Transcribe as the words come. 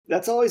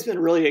That's always been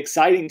really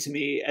exciting to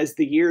me as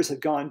the years have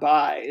gone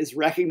by, is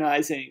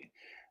recognizing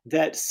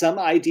that some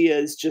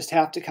ideas just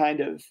have to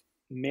kind of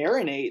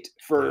marinate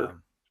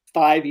for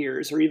 5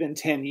 years or even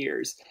 10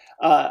 years.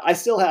 I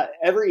still have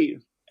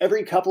every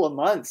couple of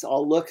months,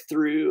 I'll look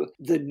through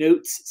the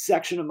notes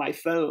section of my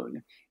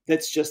phone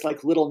that's just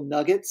like little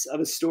nuggets of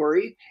a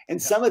story. And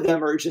some of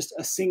them are just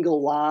a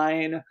single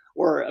line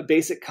or a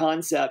basic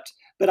concept.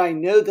 But I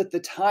know that the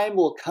time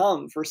will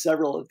come for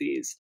several of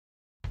these.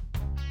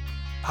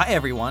 Hi,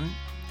 everyone,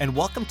 and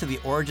welcome to the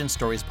Origin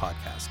Stories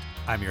podcast.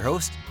 I'm your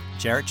host,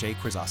 Jarrett J.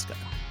 Krzyzowska.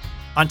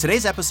 On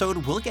today's episode,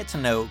 we'll get to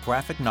know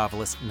graphic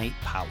novelist Nate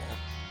Powell.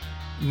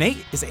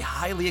 Nate is a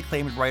highly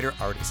acclaimed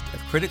writer-artist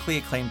of critically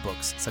acclaimed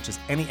books such as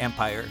Any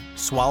Empire,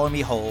 Swallow Me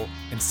Whole,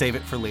 and Save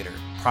It for Later,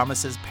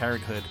 Promises,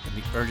 Parenthood, and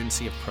the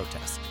Urgency of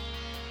Protest.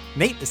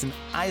 Nate is an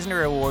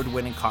Eisner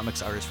Award-winning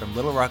comics artist from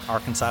Little Rock,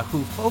 Arkansas,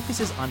 who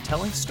focuses on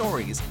telling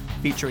stories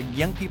featuring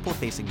young people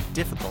facing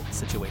difficult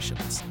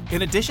situations.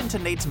 In addition to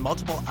Nate's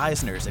multiple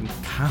Eisners and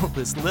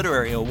countless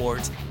literary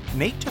awards,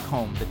 Nate took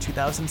home the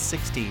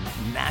 2016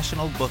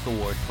 National Book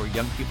Award for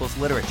Young People's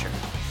Literature,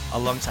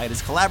 alongside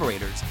his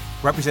collaborators,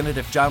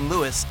 Representative John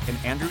Lewis and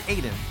Andrew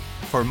Aiden,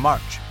 for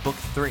March Book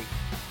 3.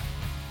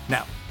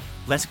 Now,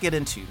 let's get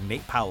into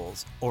Nate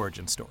Powell's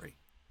origin story.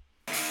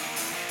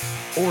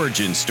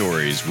 Origin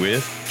Stories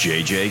with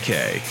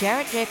JJK.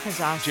 Jarrett J.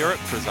 Krzyzowska. Jarrett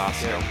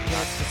Krzyzowska.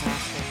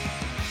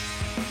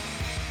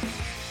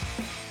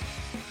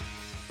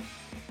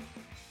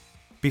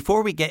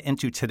 Before we get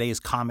into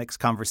today's comics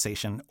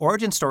conversation,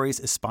 Origin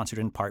Stories is sponsored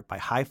in part by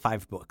High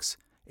Five Books,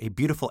 a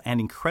beautiful and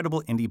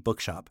incredible indie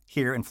bookshop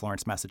here in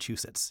Florence,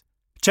 Massachusetts.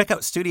 Check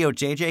out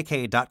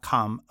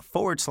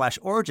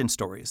studiojjk.com/origin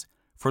stories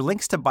for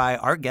links to buy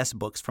our guest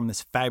books from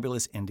this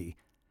fabulous indie.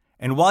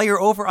 And while you're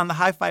over on the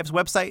High Fives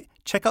website,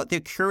 check out their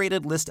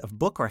curated list of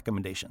book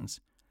recommendations.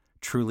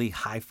 Truly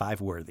high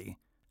five worthy.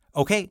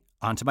 Okay,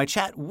 on to my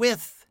chat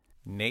with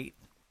Nate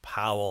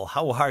Powell.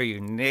 How are you,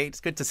 Nate?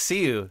 It's good to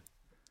see you.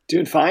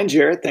 Doing fine,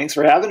 Jarrett. Thanks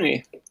for having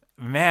me.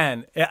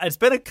 Man, it's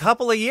been a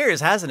couple of years,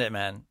 hasn't it,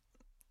 man?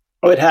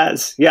 Oh, it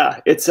has.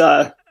 Yeah. It's,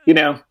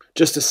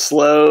 just a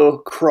slow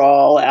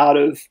crawl out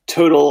of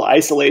total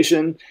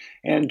isolation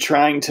and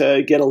trying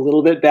to get a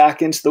little bit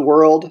back into the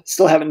world.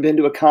 Still haven't been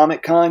to a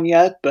Comic-Con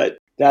yet, but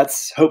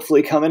that's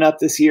hopefully coming up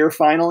this year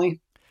finally.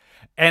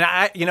 And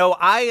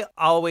I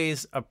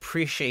always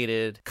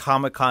appreciated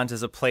Comic-Cons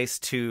as a place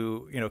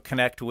to,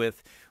 connect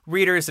with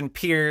readers and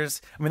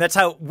peers. I mean, that's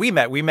how we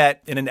met. We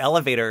met in an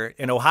elevator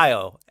in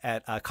Ohio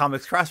at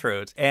Comics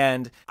Crossroads.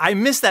 And I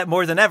miss that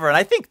more than ever. And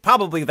I think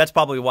that's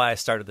probably why I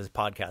started this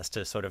podcast,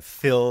 to sort of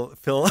fill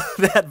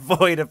that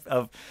void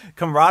of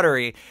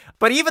camaraderie.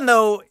 But even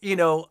though,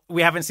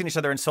 we haven't seen each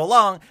other in so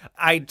long,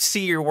 I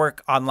see your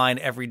work online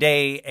every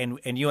day.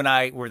 And you and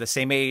I were the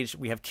same age.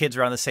 We have kids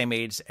around the same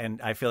age.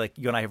 And I feel like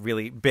you and I have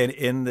really been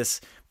in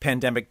this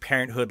pandemic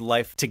parenthood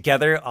life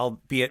together,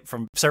 albeit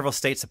from several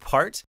states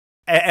apart.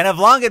 And I've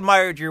long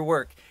admired your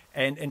work.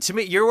 And to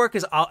me, your work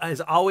has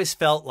always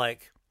felt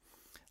like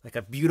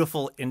a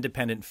beautiful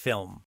independent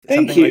film.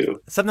 Thank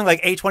you. Something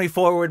like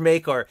A24 would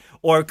make, or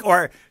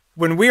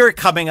when we were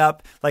coming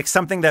up, like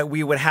something that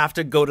we would have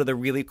to go to the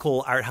really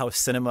cool art house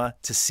cinema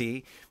to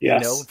see.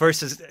 Yes.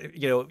 Versus,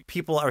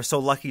 people are so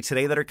lucky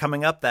today that are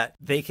coming up that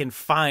they can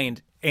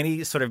find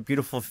any sort of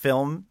beautiful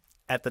film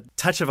at the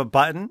touch of a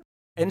button.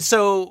 And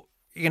so,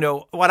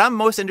 what I'm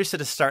most interested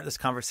to start this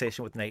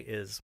conversation with, Nate,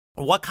 is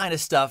what kind of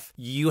stuff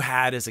you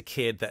had as a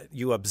kid that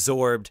you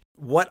absorbed,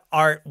 what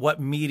art, what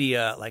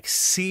media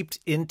seeped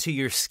into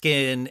your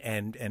skin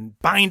and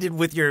binded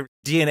with your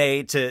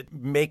DNA to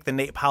make the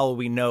Nate Powell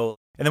we know.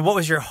 And then what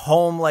was your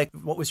home like?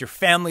 What was your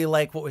family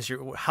like? What was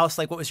your house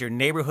like? What was your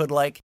neighborhood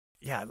like?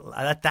 Yeah,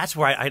 that's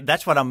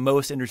what I'm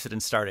most interested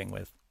in starting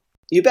with.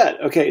 You bet.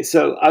 Okay,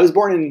 so I was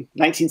born in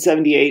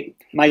 1978.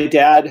 My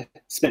dad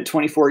spent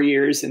 24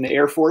 years in the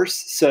Air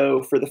Force.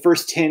 So for the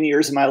first 10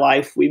 years of my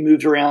life, we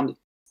moved around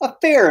a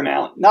fair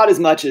amount, not as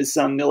much as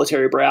some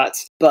military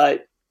brats,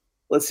 but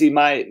let's see,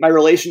 my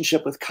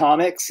relationship with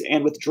comics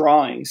and with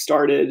drawing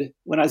started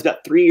when I was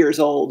about 3 years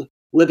old,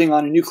 living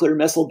on a nuclear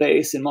missile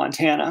base in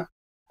Montana.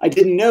 I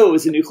didn't know it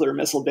was a nuclear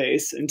missile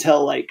base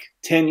until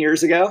 10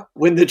 years ago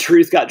when the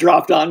truth got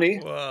dropped on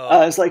me.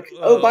 I was like,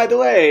 oh, by the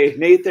way,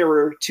 Nate, there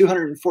were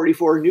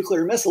 244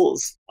 nuclear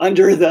missiles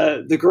under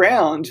the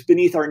ground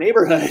beneath our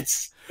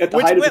neighborhoods at the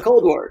height of the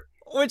Cold War.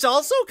 Which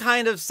also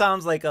kind of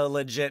sounds like a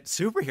legit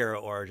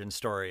superhero origin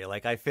story.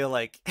 I feel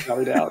like...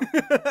 No doubt.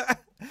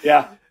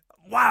 Yeah.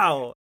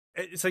 Wow.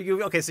 So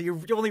you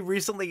only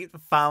recently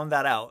found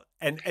that out.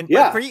 And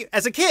yeah. For you,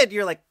 as a kid,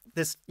 you're like,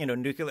 this,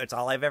 nuclear, it's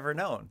all I've ever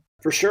known.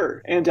 For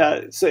sure. And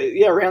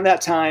around that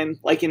time,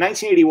 in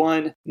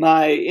 1981,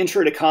 my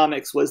intro to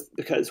comics was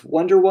because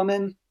Wonder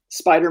Woman,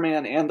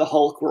 Spider-Man, and the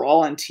Hulk were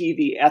all on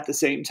TV at the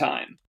same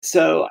time.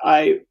 So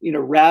I,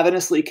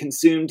 ravenously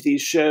consumed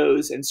these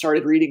shows and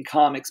started reading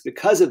comics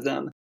because of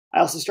them. I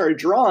also started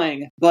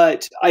drawing,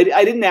 but I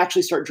didn't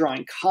actually start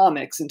drawing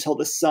comics until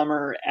the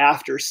summer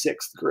after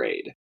 6th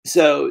grade.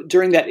 So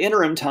during that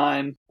interim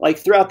time, like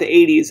throughout the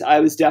 80s, I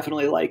was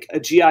definitely like a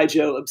G.I.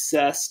 Joe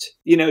obsessed,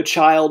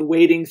 child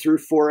wading through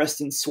forests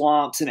and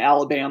swamps in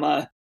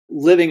Alabama,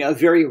 living a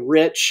very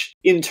rich,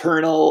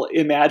 internal,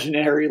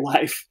 imaginary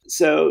life.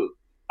 So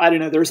I don't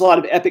know, there was a lot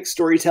of epic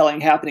storytelling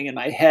happening in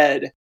my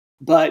head,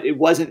 but it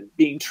wasn't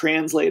being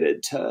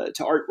translated to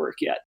artwork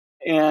yet.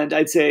 And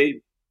I'd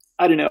say,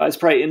 I don't know, I was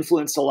probably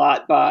influenced a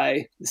lot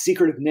by The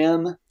Secret of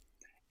Nim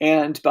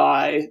and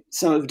by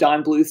some of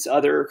Don Bluth's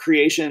other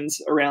creations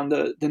around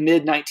the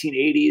mid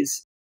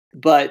 1980s.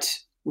 But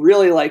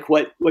really like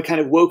what kind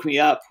of woke me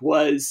up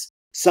was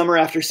summer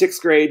after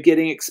sixth grade,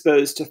 getting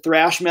exposed to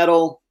thrash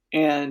metal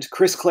and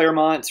Chris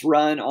Claremont's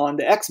run on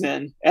the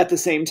X-Men at the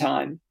same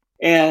time.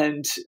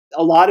 And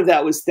a lot of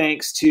that was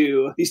thanks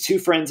to these two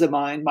friends of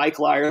mine, Mike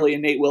Lyerly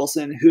and Nate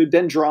Wilson, who had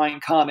been drawing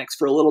comics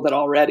for a little bit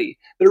already.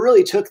 But it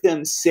really took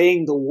them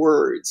saying the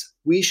words,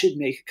 we should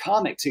make a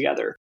comic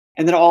together.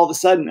 And then all of a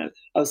sudden,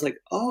 I was like,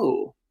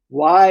 oh,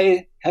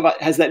 why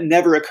has that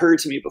never occurred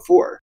to me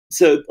before?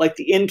 So like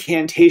the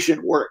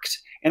incantation worked,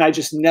 and I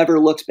just never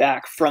looked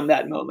back from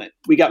that moment.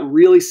 We got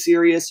really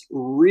serious,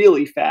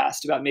 really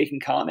fast about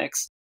making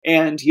comics,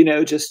 and,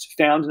 just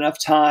found enough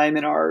time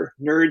in our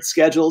nerd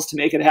schedules to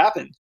make it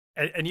happen.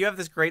 And you have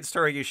this great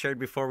story you shared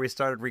before we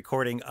started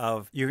recording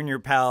of you and your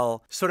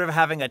pal sort of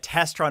having a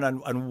test run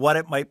on what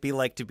it might be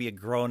like to be a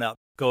grown-up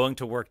going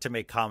to work to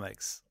make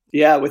comics.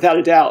 Yeah, without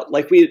a doubt.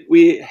 Like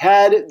we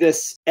had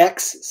this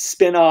X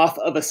spinoff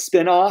of a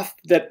spinoff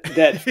that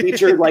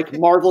featured like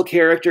Marvel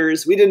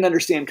characters. We didn't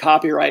understand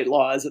copyright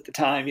laws at the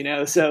time,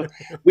 so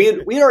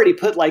we already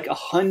put like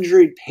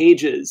 100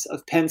 pages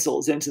of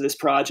pencils into this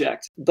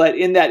project. But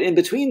in that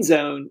in-between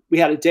zone, we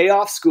had a day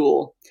off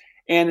school.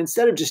 And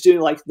instead of just doing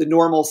like the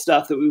normal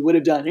stuff that we would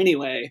have done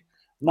anyway,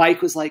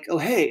 Mike was like, oh,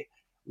 hey,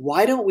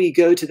 why don't we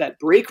go to that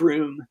break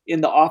room in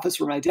the office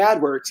where my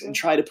dad works and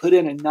try to put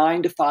in a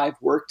 9 to 5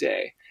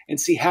 workday and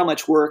see how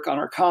much work on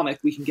our comic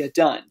we can get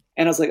done.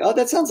 And I was like, oh,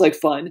 that sounds like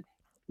fun.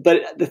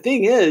 But the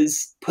thing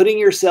is, putting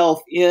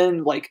yourself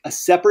in like a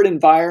separate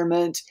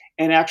environment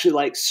and actually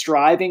like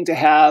striving to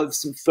have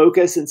some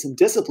focus and some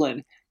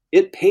discipline,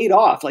 it paid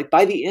off. Like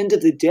by the end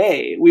of the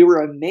day, we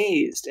were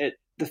amazed at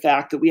the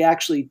fact that we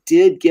actually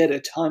did get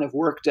a ton of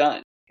work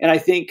done. And I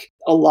think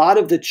a lot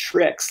of the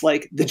tricks,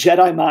 like the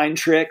Jedi mind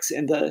tricks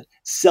and the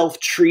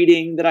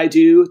self-treating that I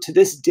do to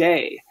this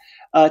day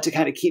to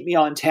kind of keep me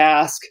on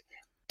task,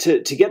 to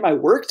get my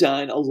work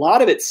done, a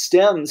lot of it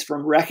stems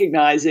from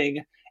recognizing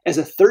as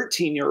a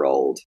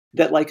 13-year-old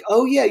that like,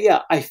 oh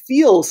yeah, I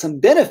feel some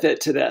benefit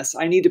to this.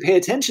 I need to pay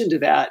attention to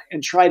that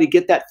and try to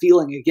get that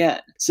feeling again.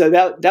 So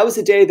that was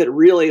a day that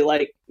really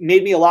like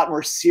made me a lot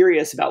more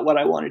serious about what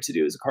I wanted to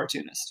do as a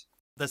cartoonist.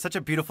 That's such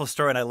a beautiful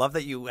story. And I love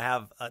that you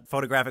have a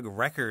photographic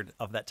record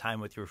of that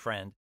time with your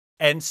friend.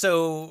 And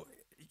so,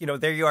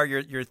 there you are,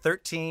 you're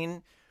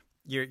 13,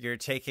 you're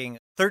taking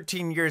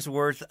 13 years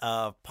worth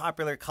of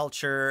popular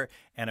culture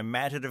and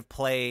imaginative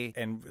play.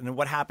 And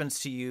what happens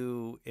to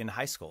you in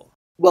high school?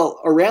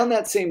 Well, around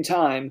that same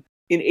time,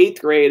 in 8th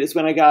grade is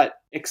when I got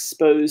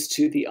exposed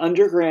to the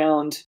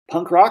underground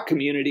punk rock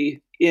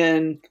community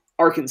in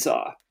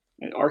Arkansas.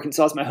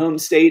 Arkansas is my home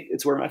state.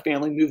 It's where my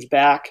family moved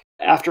back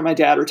after my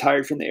dad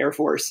retired from the Air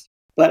Force.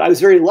 But I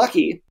was very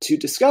lucky to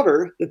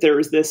discover that there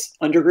was this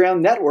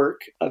underground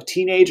network of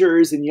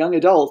teenagers and young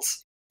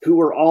adults who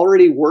were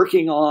already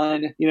working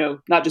on,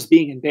 not just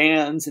being in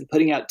bands and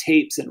putting out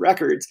tapes and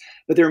records,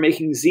 but they were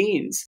making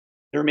zines.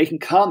 They were making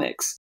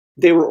comics.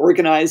 They were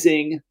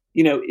organizing,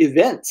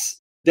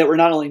 events that were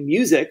not only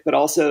music, but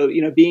also,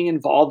 being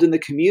involved in the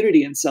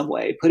community in some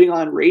way, putting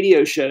on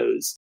radio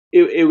shows.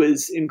 It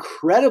was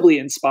incredibly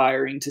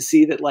inspiring to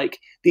see that like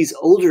these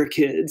older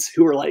kids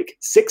who were like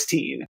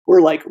 16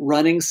 were like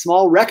running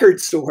small record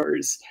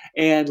stores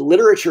and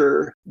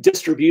literature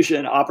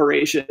distribution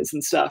operations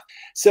and stuff.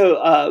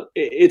 So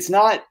it's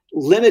not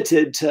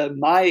limited to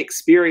my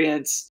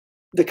experience.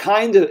 The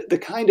kind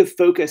of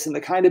focus and the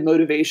kind of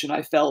motivation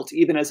I felt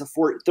even as a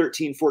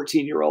 13,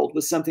 14-year-old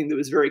was something that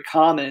was very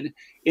common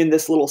in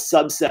this little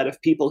subset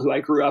of people who I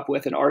grew up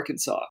with in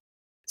Arkansas.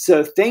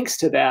 So thanks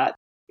to that,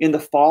 in the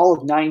fall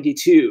of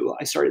 92,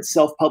 I started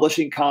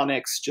self-publishing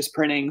comics, just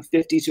printing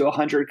 50 to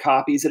 100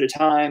 copies at a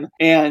time.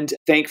 And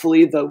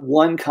thankfully, the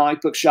one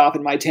comic book shop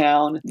in my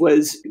town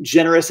was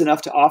generous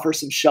enough to offer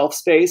some shelf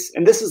space.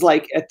 And this is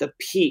like at the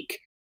peak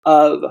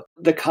of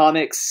the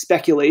comics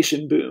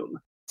speculation boom.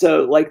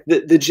 So like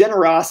the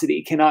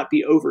generosity cannot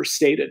be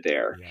overstated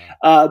there.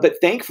 Yeah. But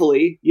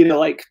thankfully,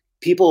 like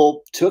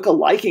people took a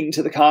liking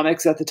to the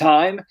comics at the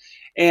time.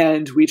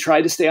 And we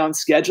tried to stay on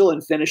schedule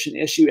and finish an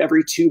issue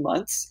every 2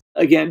 months.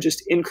 Again,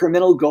 just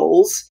incremental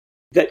goals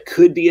that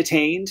could be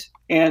attained.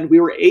 And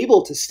we were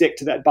able to stick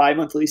to that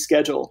bi-monthly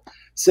schedule.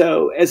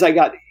 So as I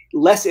got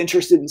less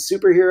interested in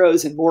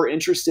superheroes and more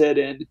interested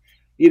in,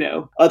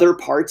 other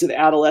parts of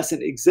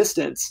adolescent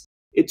existence,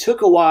 it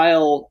took a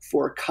while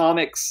for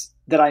comics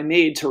that I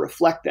made to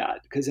reflect that.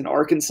 Because in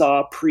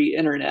Arkansas,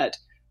 pre-internet,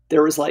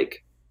 there was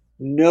like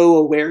no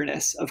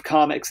awareness of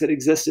comics that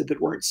existed that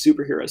weren't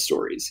superhero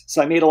stories.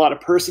 So I made a lot of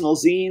personal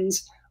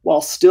zines,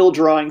 while still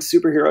drawing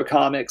superhero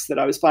comics that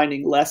I was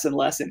finding less and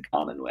less in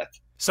common with.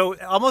 So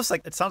almost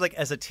like, it sounds like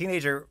as a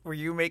teenager, were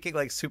you making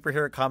like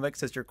superhero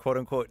comics as your quote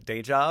unquote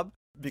day job?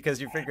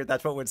 Because you figured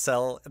that's what would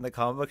sell in the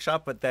comic book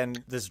shop, but then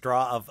this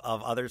draw of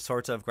other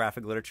sorts of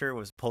graphic literature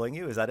was pulling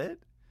you? Is that it?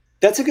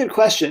 That's a good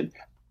question.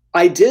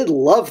 I did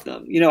love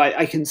them.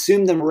 I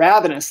consumed them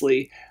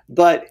ravenously,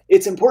 but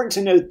it's important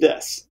to note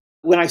this.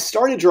 When I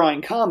started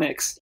drawing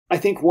comics, I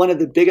think one of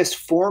the biggest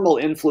formal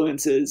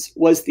influences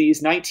was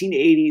these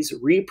 1980s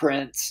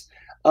reprints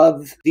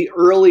of the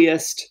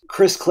earliest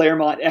Chris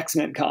Claremont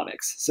X-Men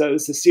comics. So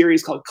it's a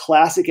series called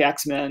Classic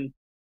X-Men,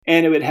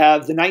 and it would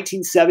have the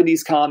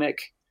 1970s comic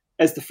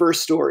as the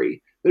first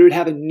story, but it would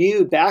have a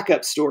new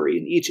backup story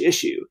in each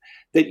issue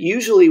that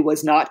usually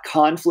was not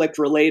conflict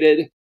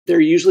related. There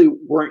usually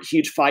weren't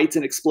huge fights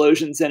and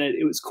explosions in it.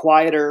 It was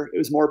quieter. It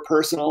was more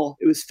personal.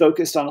 It was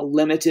focused on a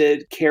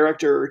limited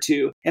character or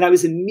two. And I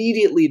was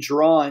immediately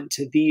drawn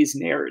to these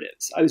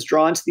narratives. I was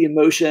drawn to the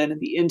emotion and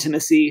the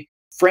intimacy.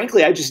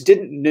 Frankly, I just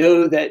didn't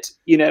know that,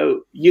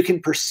 you can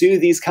pursue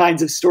these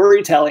kinds of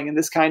storytelling and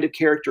this kind of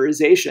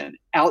characterization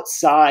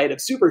outside of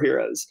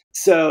superheroes.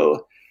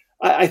 So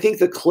I think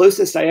the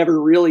closest I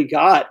ever really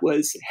got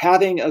was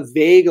having a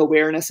vague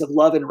awareness of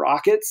Love and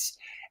Rockets.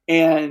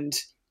 And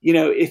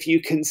if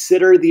you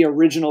consider the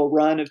original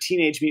run of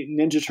Teenage Mutant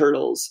Ninja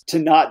Turtles to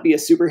not be a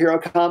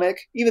superhero comic,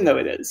 even though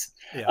it is,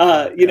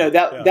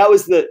 that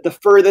was the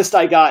furthest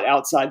I got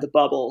outside the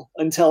bubble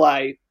until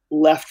I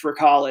left for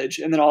college.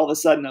 And then all of a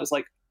sudden I was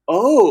like,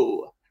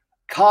 oh,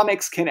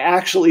 comics can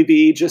actually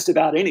be just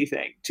about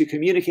anything to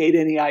communicate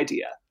any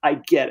idea. I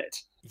get it.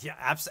 Yeah,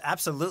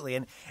 absolutely.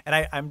 And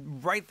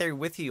I'm right there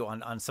with you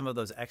on some of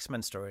those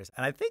X-Men stories.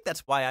 And I think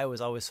that's why I was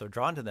always so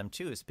drawn to them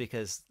too, is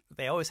because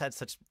they always had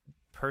such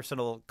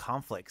personal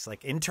conflicts,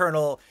 like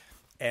internal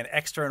and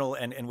external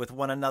and with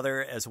one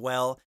another as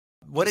well.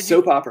 What did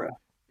soap opera?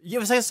 Yeah, it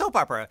was like a soap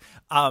opera.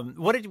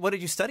 What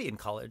did you study in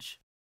college?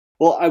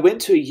 Well, I went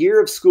to a year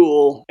of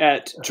school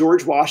at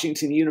George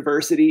Washington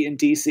University in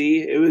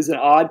DC. It was an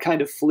odd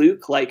kind of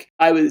fluke. Like,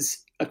 I was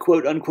a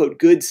quote unquote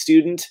good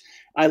student.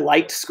 I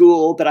liked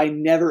school, but I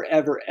never,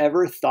 ever,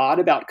 ever thought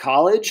about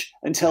college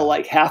until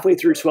like halfway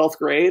through 12th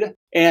grade.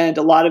 And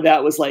a lot of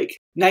that was like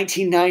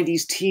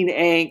 1990s teen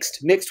angst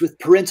mixed with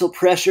parental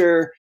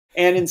pressure.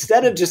 And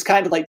instead of just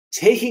kind of like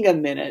taking a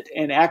minute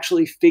and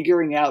actually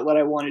figuring out what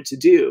I wanted to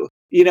do,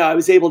 I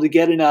was able to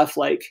get enough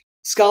like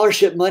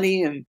scholarship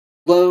money and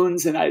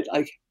loans, and I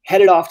like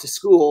headed off to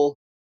school.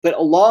 But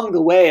along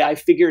the way, I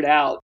figured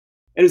out,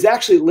 it was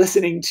actually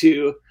listening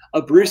to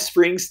a Bruce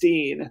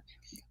Springsteen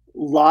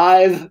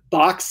live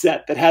box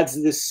set that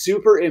has this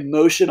super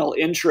emotional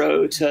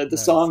intro to the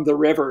song The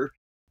River,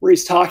 where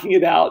he's talking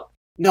about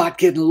not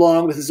getting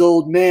along with his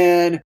old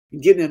man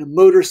and getting in a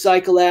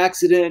motorcycle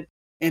accident,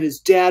 and his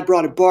dad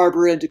brought a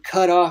barber in to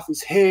cut off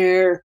his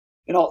hair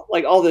and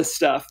all this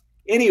stuff.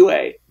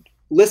 Anyway,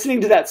 listening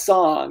to that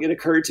song, it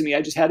occurred to me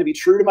I just had to be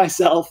true to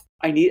myself.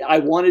 I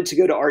wanted to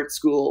go to art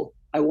school.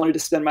 I wanted to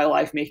spend my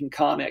life making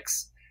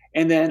comics.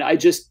 And then I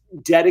just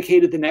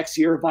dedicated the next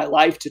year of my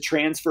life to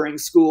transferring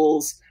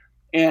schools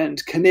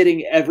and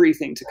committing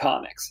everything to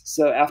comics.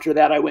 So after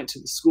that, I went to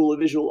the School of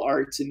Visual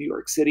Arts in New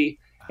York City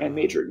and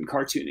majored in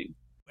cartooning.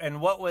 And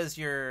what was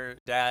your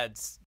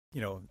dad's,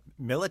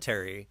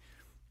 military?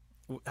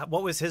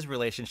 What was his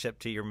relationship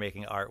to your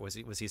making art? Was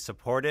he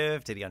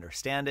supportive? Did he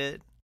understand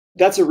it?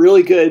 That's a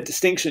really good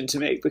distinction to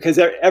make, because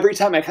every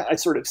time I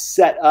sort of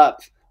set up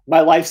my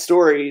life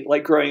story,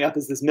 like growing up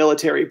as this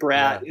military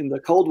brat in the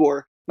Cold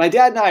War, my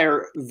dad and I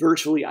are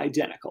virtually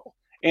identical.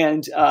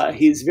 And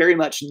he's very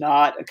much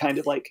not a kind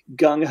of like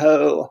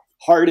gung-ho,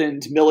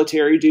 hardened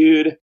military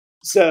dude.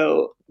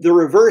 So the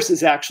reverse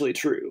is actually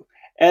true.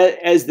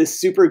 As this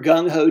super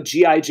gung-ho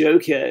G.I. Joe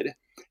kid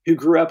who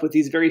grew up with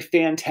these very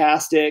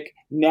fantastic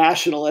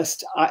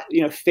nationalist,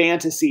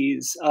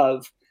 fantasies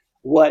of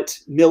what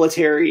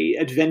military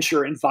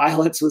adventure and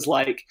violence was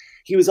like,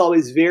 he was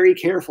always very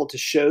careful to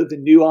show the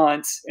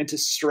nuance and to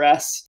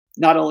stress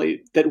not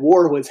only that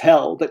war was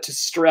hell, but to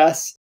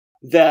stress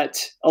that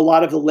a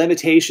lot of the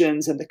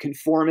limitations and the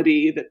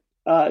conformity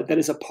that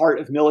is a part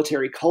of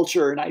military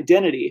culture and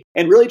identity,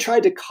 and really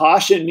tried to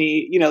caution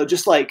me,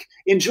 just like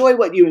enjoy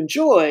what you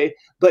enjoy,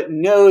 but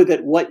know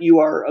that what you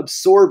are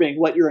absorbing,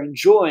 what you're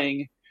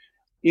enjoying,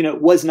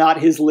 was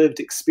not his lived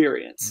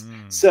experience.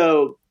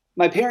 So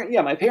my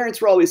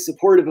parents were always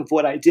supportive of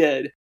what I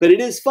did, but it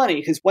is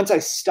funny because once I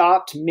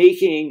stopped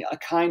making a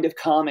kind of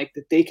comic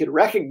that they could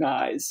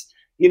recognize,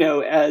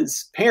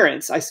 as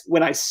parents,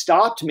 when I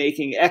stopped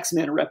making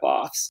X-Men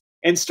ripoffs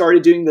and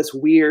started doing this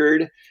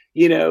weird,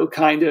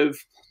 kind of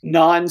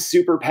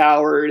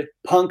non-superpowered,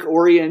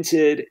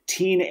 punk-oriented,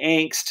 teen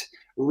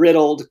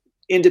angst-riddled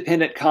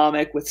independent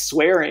comic with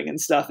swearing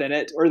and stuff in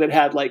it, or that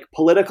had like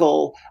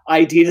political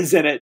ideas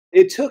in it,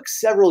 it took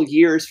several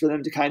years for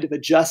them to kind of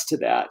adjust to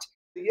that.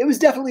 It was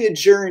definitely a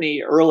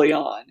journey early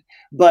on,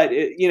 but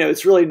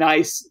it's really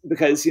nice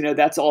because,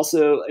 that's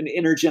also an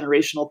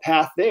intergenerational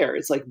path there.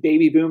 It's like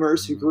baby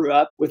boomers who grew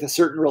up with a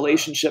certain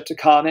relationship to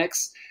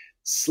comics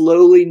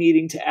slowly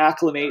needing to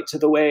acclimate to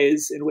the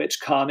ways in which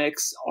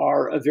comics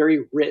are a very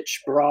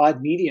rich,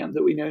 broad medium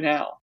that we know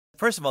now.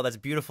 First of all, that's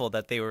beautiful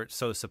that they were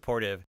so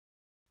supportive.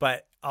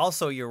 But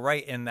also, you're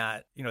right in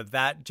that,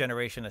 that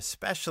generation,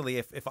 especially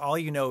if all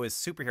you know is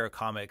superhero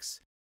comics,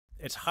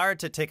 it's hard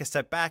to take a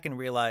step back and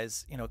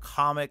realize,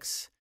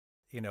 comics,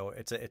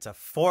 it's a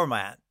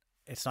format.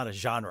 It's not a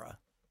genre,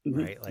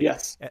 right?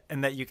 Yes.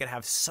 And that you can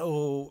have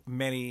so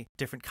many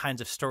different kinds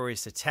of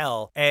stories to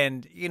tell.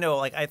 And,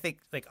 I think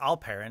all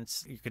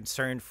parents, you're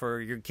concerned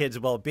for your kids'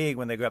 well-being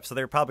when they grow up. So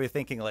they're probably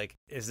thinking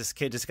is this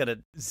kid just going to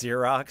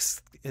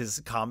Xerox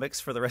his comics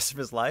for the rest of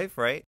his life,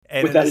 right?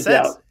 And without a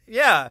doubt.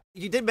 Yeah.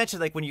 You did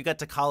mention when you got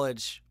to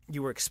college,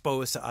 you were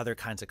exposed to other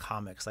kinds of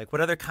comics.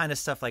 What other kind of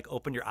stuff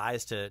opened your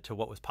eyes to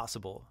what was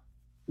possible?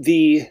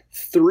 The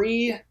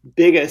three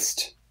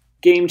biggest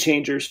game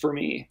changers for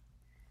me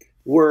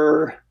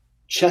were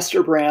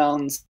Chester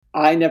Brown's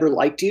I Never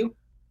Liked You.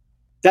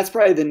 That's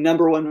probably the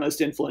number one most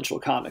influential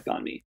comic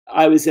on me.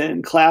 I was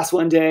in class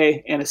one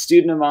day and a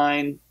student of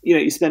mine,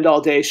 you spend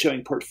all day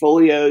showing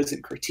portfolios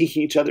and critiquing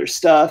each other's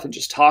stuff and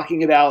just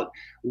talking about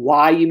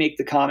why you make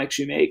the comics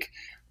you make.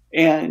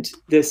 And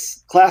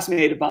this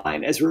classmate of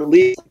mine, as we're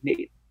leaving,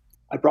 Nate,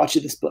 I brought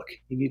you this book.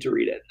 You need to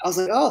read it. I was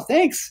like, oh,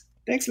 thanks.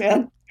 Thanks,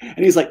 man.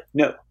 And he's like,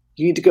 no,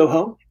 you need to go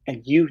home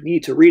and you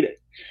need to read it.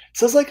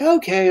 So I was like,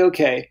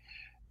 okay.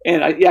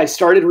 And I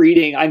started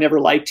reading I Never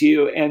Liked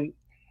You. And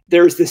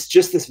there's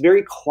this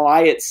very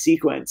quiet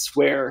sequence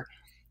where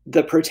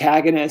the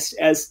protagonist,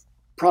 as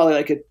probably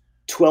a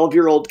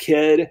 12-year-old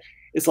kid,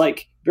 is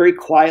very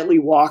quietly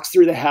walks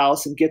through the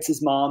house and gets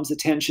his mom's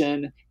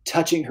attention,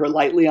 touching her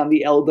lightly on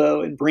the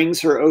elbow, and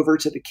brings her over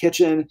to the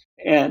kitchen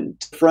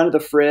and front of the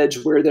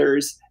fridge where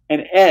there's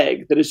an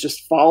egg that has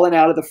just fallen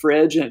out of the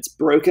fridge and it's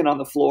broken on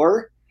the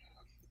floor,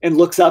 and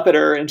looks up at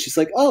her and she's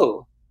like,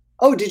 oh,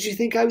 did you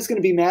think I was going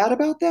to be mad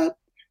about that?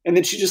 And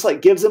then she just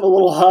gives him a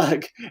little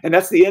hug, and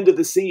that's the end of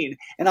the scene.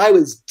 And I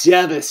was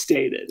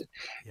devastated,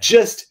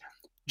 just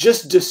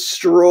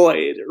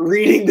destroyed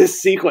reading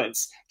this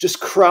sequence, just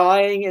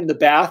crying in the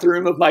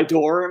bathroom of my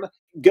dorm,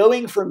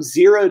 going from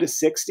 0 to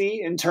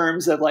 60 in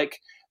terms of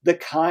the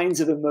kinds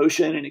of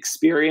emotion and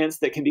experience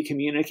that can be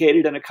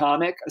communicated in a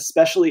comic,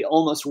 especially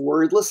almost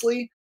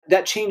wordlessly.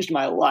 That changed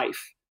my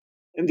life.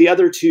 And the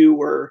other two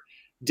were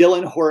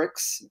Dylan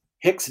Horrocks'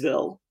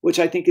 Hicksville, which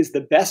I think is the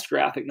best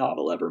graphic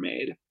novel ever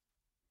made.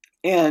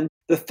 And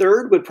the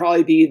third would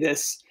probably be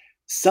this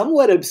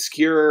somewhat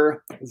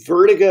obscure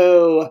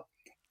Vertigo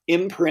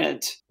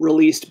imprint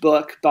released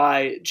book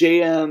by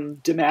J.M.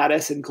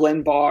 DeMatteis and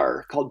Glenn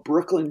Barr called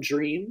Brooklyn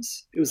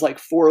Dreams. It was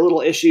 4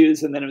 little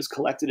issues, and then it was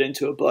collected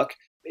into a book.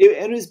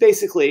 It was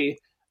basically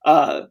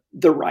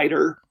the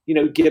writer,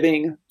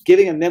 giving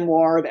a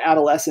memoir of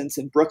adolescence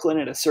in Brooklyn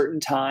at a certain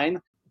time.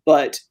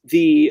 But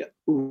the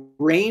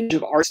range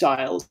of art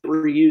styles that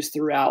were used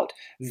throughout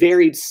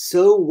varied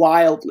so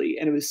wildly,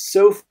 and it was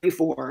so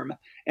freeform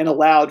and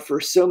allowed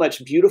for so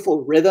much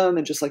beautiful rhythm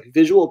and just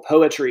visual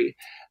poetry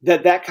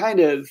that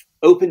kind of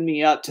opened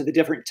me up to the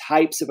different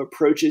types of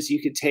approaches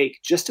you could take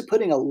just to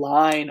putting a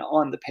line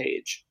on the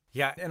page.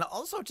 Yeah, and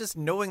also just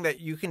knowing that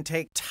you can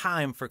take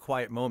time for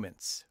quiet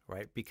moments,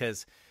 right?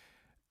 Because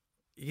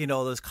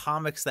those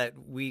comics that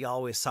we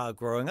always saw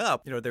growing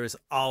up, there was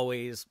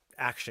always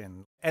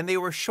action, and they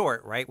were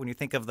short, right? When you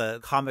think of the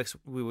comics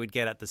we would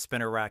get at the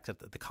spinner racks at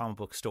the comic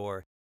book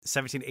store,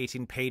 17,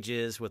 18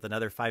 pages with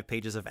another 5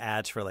 pages of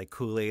ads for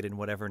Kool-Aid and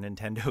whatever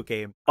Nintendo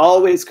game.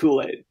 Always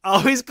Kool-Aid.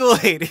 Always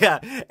Kool-Aid, yeah.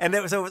 And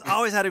so it was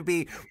always had to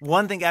be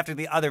one thing after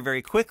the other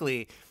very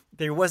quickly.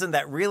 There wasn't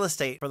that real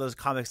estate for those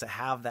comics to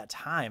have that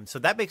time. So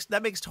that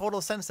makes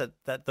total sense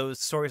that those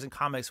stories and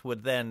comics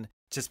would then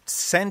just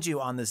send you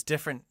on this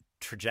different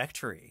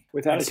trajectory.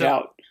 Without a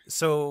doubt.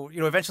 So,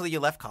 eventually you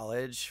left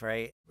college,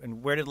 right?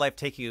 And where did life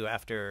take you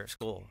after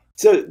school?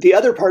 So the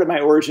other part of my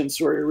origin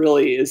story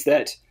really is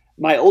that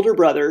my older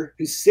brother,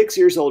 who's 6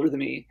 years older than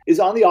me, is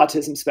on the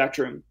autism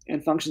spectrum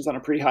and functions on a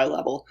pretty high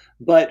level.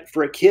 But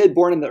for a kid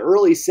born in the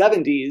early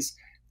 70s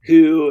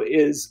who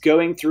is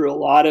going through a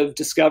lot of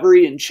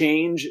discovery and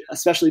change,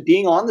 especially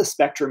being on the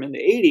spectrum in the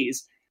 80s,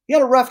 he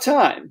had a rough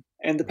time.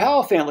 And the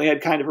Powell family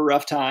had kind of a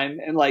rough time.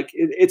 And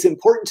it's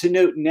important to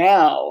note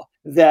now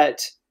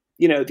that,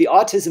 the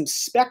autism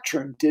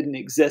spectrum didn't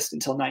exist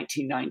until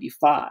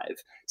 1995.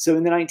 So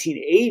in the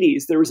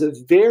 1980s, there was a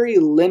very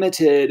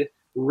limited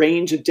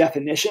range of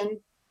definition,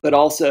 but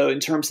also in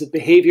terms of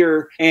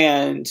behavior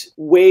and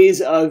ways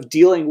of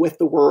dealing with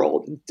the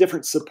world and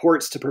different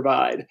supports to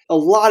provide. A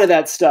lot of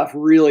that stuff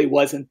really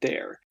wasn't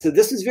there. So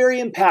this was very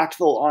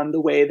impactful on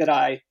the way that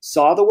I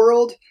saw the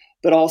world,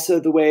 but also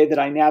the way that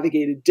I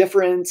navigated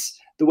difference,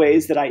 the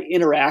ways that I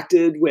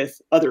interacted with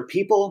other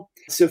people.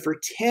 So for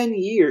 10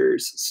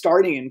 years,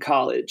 starting in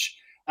college,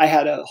 I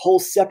had a whole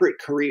separate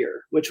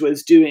career, which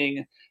was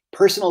doing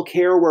personal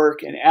care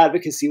work and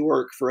advocacy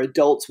work for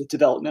adults with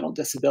developmental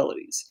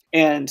disabilities.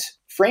 And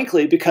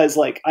frankly, because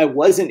I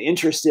wasn't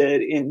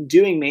interested in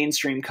doing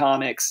mainstream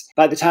comics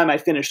by the time I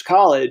finished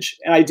college,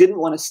 and I didn't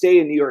want to stay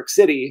in New York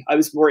City, I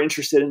was more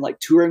interested in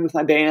touring with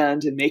my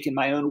band and making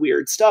my own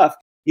weird stuff.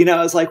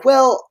 I was like,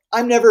 well,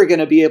 I'm never going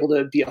to be able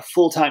to be a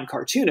full-time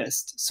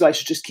cartoonist, so I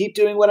should just keep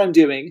doing what I'm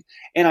doing.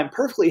 And I'm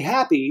perfectly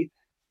happy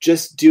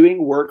just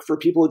doing work for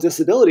people with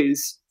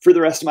disabilities for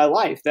the rest of my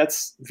life.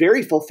 That's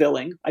very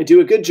fulfilling. I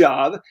do a good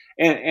job.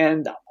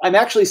 And I'm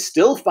actually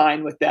still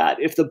fine with that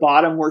if the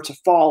bottom were to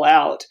fall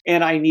out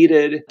and I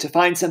needed to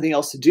find something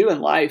else to do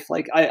in life.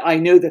 Like I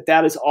know that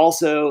that is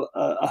also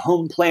a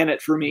home planet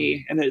for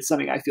me, and that it's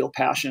something I feel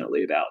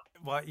passionately about.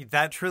 Well,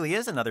 that truly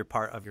is another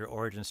part of your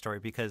origin story,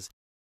 because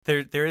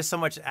there is so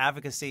much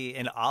advocacy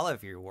in all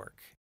of your work.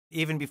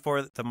 Even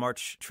before the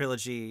March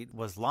trilogy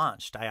was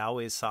launched, I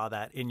always saw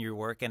that in your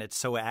work, and it's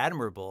so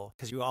admirable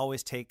because you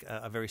always take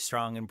a very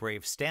strong and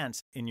brave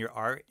stance in your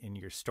art, in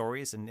your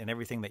stories, and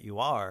everything that you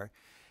are.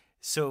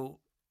 So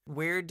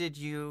where did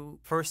you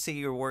first see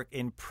your work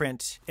in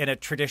print in a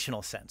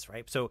traditional sense,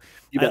 right? So,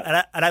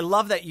 and I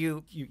love that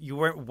you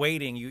weren't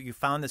waiting. You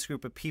found this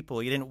group of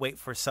people. You didn't wait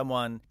for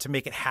someone to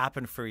make it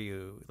happen for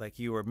you. Like,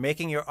 you were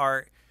making your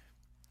art,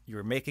 you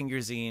were making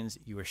your zines,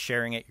 you were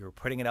sharing it, you were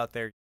putting it out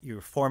there, you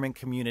were forming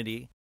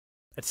community.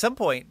 At some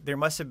point, there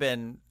must have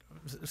been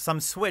some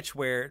switch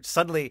where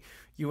suddenly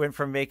you went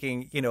from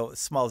making,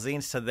 small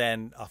zines to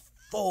then a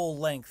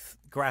full-length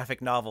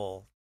graphic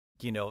novel.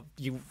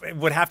 You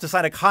would have to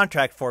sign a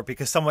contract for it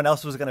because someone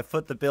else was going to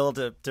foot the bill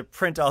to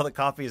print all the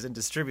copies and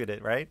distribute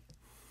it, right?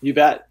 You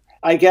bet.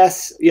 I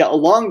guess,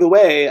 along the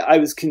way, I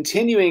was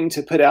continuing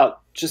to put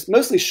out just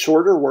mostly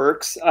shorter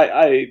works.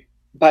 I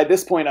by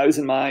this point, I was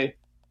in my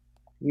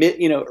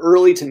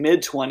early to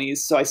mid 20s.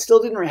 So I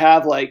still didn't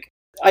have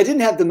I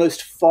didn't have the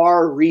most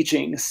far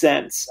reaching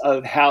sense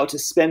of how to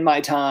spend my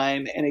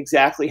time and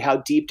exactly how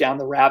deep down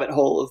the rabbit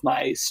hole of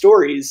my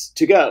stories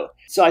to go.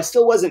 So I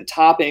still wasn't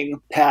topping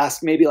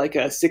past maybe like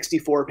a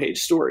 64-page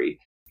story.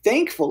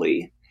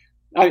 Thankfully,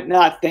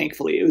 not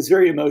thankfully, it was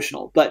very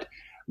emotional, but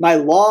my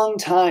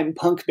longtime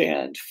punk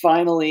band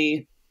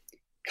finally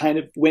kind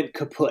of went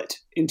kaput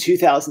in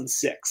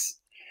 2006.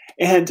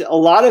 And a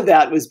lot of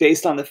that was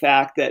based on the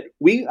fact that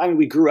we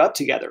grew up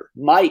together.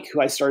 Mike, who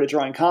I started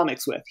drawing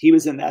comics with, he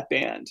was in that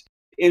band.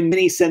 In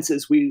many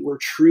senses, we were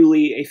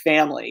truly a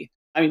family.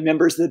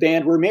 Members of the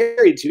band were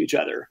married to each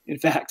other, in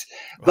fact.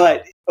 Wow.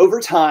 But over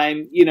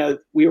time,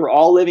 we were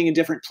all living in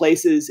different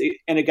places,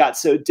 and it got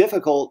so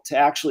difficult to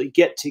actually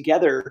get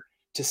together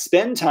to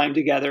spend time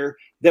together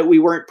that we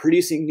weren't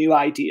producing new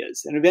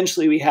ideas. And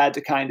eventually we had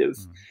to kind of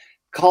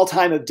call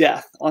time of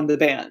death on the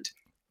band.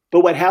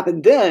 But what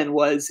happened then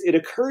was it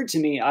occurred to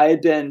me I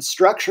had been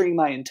structuring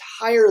my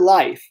entire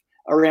life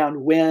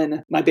around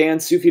when my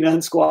band Sufi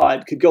Nun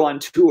Squad could go on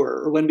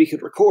tour or when we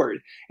could record.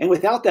 And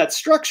without that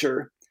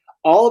structure,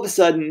 all of a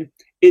sudden,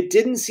 it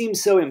didn't seem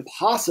so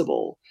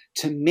impossible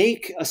to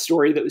make a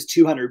story that was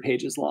 200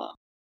 pages long.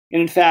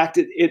 And in fact,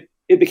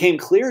 it became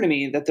clear to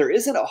me that there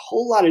isn't a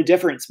whole lot of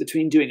difference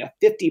between doing a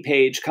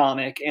 50-page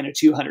comic and a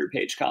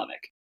 200-page comic.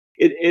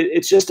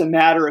 It's just a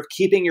matter of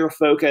keeping your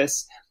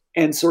focus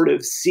and sort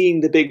of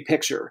seeing the big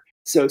picture.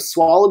 So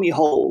Swallow Me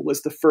Whole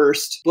was the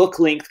first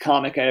book-length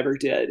comic I ever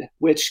did,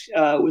 which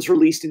was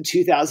released in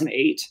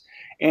 2008.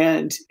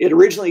 And it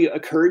originally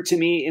occurred to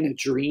me in a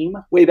dream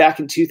way back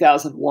in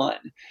 2001.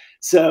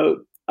 So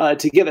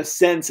to give a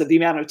sense of the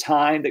amount of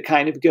time that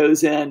kind of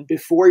goes in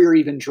before you're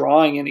even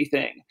drawing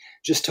anything,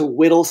 just to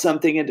whittle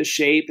something into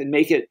shape and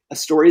make it a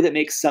story that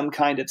makes some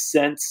kind of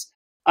sense.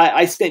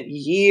 I spent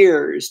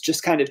years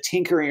just kind of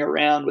tinkering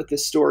around with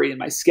this story in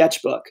my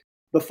sketchbook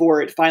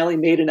before it finally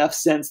made enough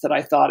sense that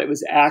I thought it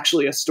was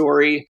actually a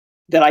story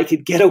that I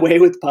could get away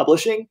with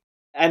publishing.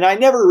 And I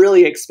never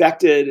really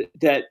expected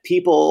that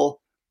people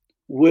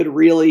would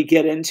really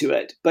get into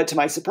it. But to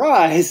my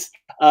surprise,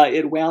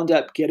 it wound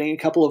up getting a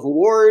couple of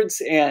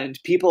awards, and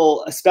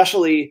people,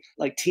 especially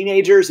like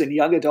teenagers and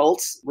young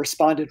adults,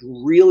 responded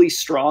really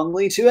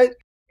strongly to it.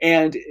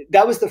 And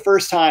that was the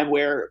first time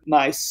where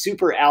my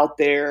super out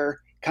there,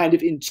 kind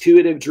of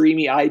intuitive,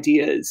 dreamy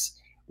ideas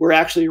were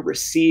actually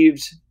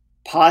received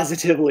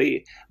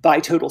positively by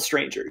total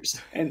strangers.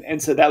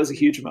 And so that was a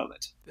huge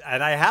moment.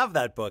 And I have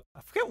that book.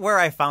 I forget where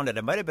I found it.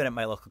 It might have been at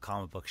my local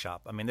comic book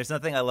shop. There's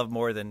nothing I love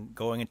more than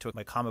going into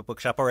my comic book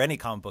shop or any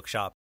comic book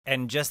shop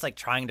and just like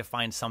trying to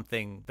find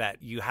something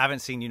that you haven't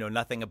seen,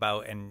 nothing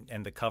about,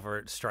 and the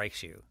cover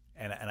strikes you.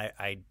 And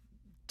I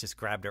just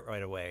grabbed it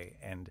right away.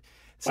 And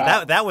so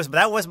wow. that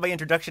was my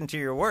introduction to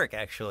your work,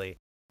 actually.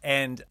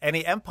 And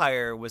Any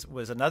Empire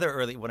was another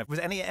early one. Was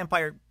Any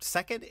Empire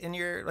second in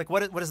your,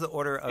 what is the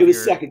order of it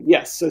was second,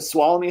 yes. So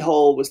Swallow Me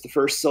Whole was the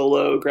first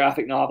solo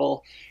graphic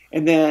novel.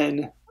 And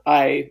then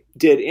I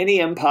did Any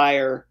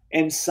Empire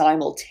and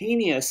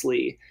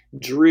simultaneously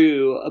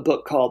drew a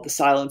book called The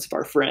Silence of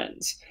Our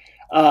Friends.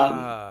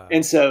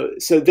 And so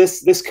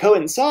this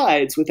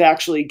coincides with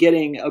actually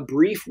getting a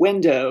brief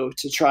window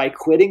to try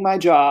quitting my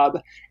job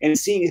and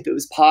seeing if it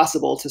was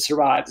possible to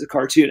survive as a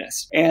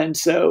cartoonist. And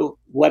so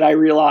what I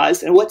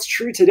realized, and what's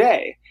true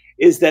today,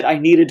 is that I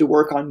needed to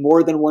work on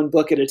more than one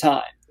book at a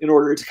time in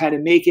order to kind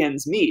of make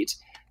ends meet.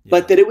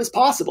 but that it was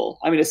possible.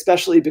 I mean,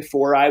 especially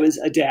before I was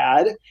a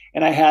dad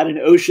and I had an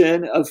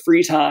ocean of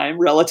free time,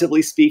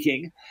 relatively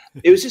speaking.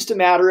 It was just a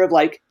matter of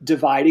like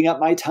dividing up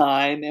my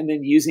time and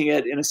then using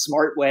it in a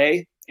smart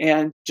way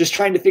and just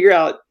trying to figure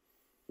out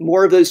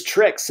more of those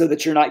tricks so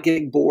that you're not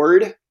getting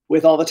bored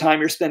with all the time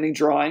you're spending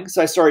drawing.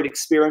 So I started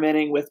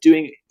experimenting with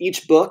doing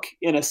each book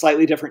in a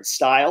slightly different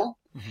style.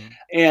 Mm-hmm.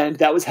 And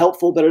that was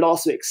helpful, but it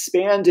also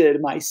expanded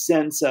my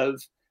sense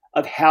of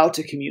how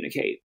to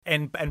communicate.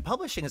 And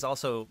publishing is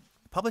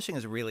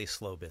a really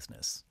slow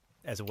business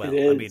as well. It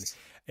is. I mean,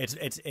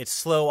 it's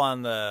slow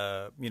on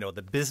the,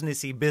 the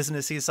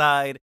businessy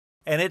side,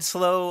 and it's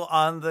slow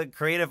on the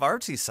creative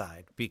artsy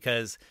side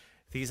because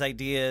these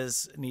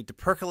ideas need to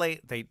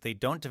percolate. They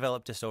don't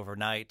develop just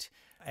overnight.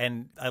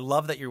 And I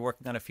love that you're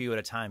working on a few at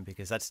a time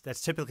because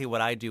that's typically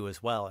what I do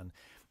as well. And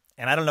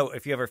I don't know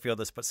if you ever feel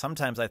this, but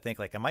sometimes I think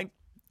like, am I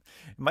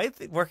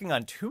working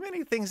on too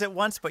many things at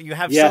once? But you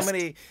have so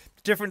many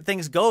different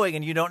things going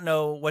and you don't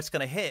know what's going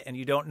to hit and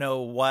you don't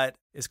know what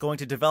is going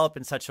to develop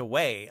in such a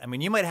way. I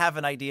mean, you might have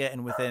an idea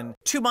and within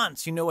 2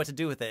 months, you know what to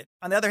do with it.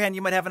 On the other hand,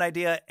 you might have an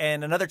idea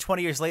and another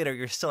 20 years later,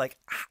 you're still like,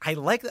 I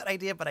like that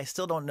idea, but I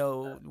still don't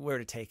know where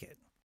to take it.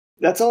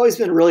 That's always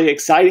been really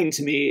exciting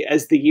to me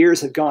as the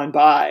years have gone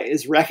by,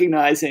 is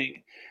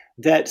recognizing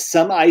that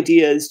some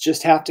ideas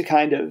just have to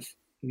kind of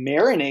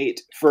marinate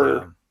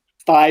for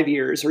 5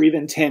 years or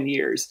even 10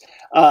 years.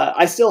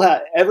 I still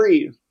have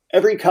every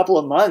couple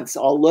of months,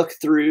 I'll look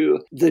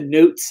through the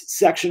notes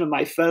section of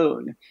my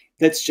phone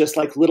that's just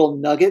like little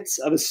nuggets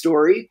of a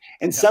story.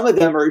 And some of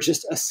them are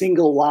just a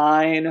single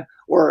line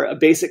or a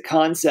basic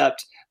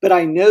concept, but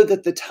I know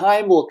that the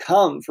time will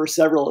come for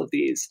several of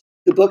these.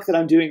 The book that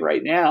I'm doing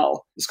right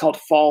now is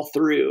called Fall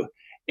Through.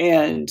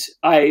 And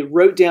I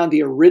wrote down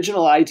the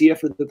original idea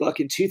for the book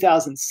in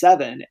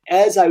 2007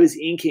 as I was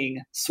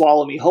inking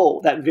Swallow Me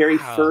Whole, that very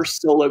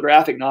first solo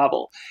graphic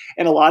novel.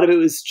 And a lot of it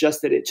was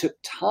just that it took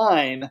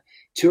time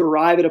to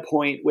arrive at a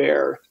point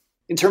where,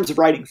 in terms of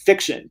writing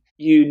fiction,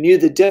 you knew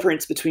the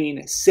difference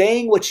between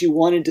saying what you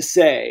wanted to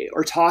say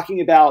or talking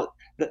about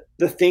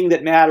the thing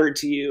that mattered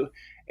to you,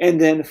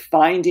 and then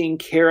finding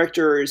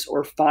characters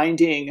or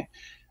finding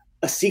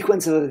a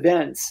sequence of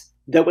events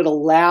that would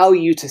allow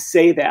you to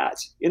say that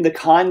in the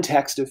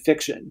context of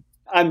fiction.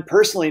 I'm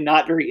personally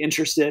not very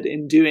interested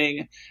in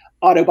doing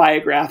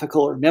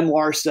autobiographical or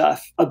memoir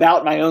stuff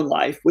about my own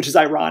life, which is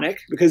ironic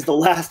because the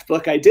last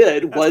book I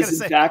did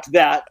was in fact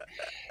that.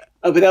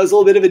 But that was a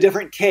little bit of a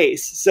different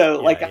case.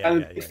 So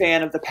I'm a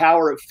fan of the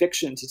power of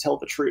fiction to tell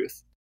the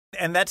truth.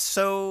 And that's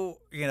so,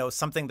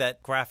 something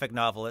that graphic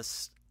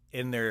novelists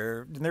in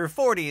their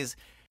 40s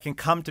can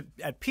come to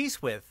at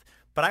peace with.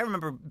 But I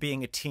remember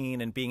being a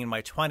teen and being in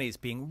my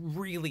 20s, being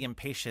really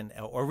impatient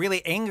or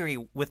really angry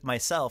with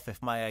myself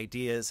if my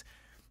ideas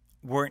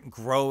weren't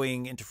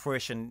growing into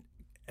fruition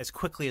as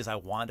quickly as I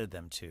wanted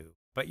them to.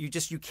 But you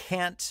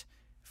can't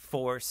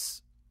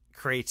force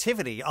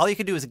creativity. All you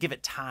can do is give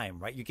it time,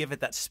 right? You give it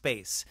that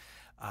space,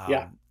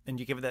 and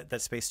you give it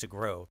that space to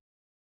grow.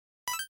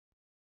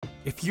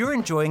 If you're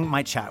enjoying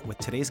my chat with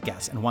today's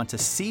guest and want to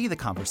see the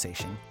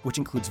conversation, which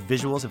includes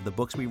visuals of the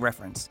books we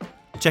reference,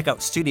 check out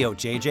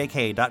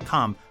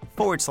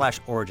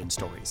studiojjk.com/origin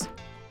stories.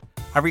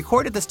 I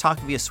recorded this talk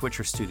via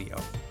Switcher Studio.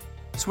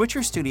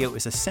 Switcher Studio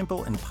is a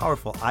simple and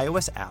powerful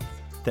iOS app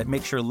that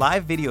makes your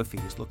live video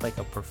feeds look like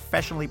a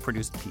professionally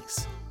produced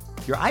piece.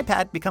 Your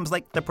iPad becomes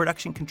like the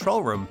production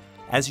control room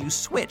as you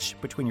switch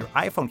between your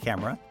iPhone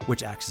camera,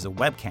 which acts as a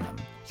webcam,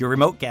 your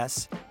remote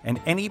guests, and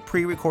any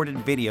pre-recorded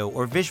video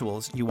or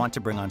visuals you want to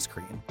bring on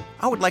screen.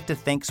 I would like to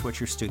thank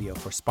Switcher Studio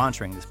for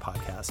sponsoring this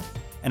podcast.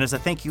 And as a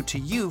thank you to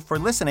you for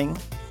listening,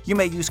 you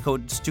may use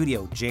code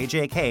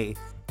STUDIOJJK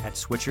at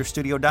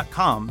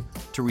switcherstudio.com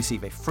to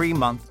receive a free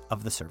month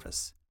of the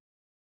service.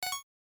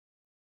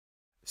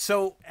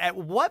 So at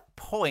what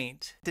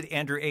point did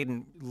Andrew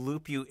Aden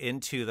loop you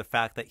into the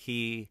fact that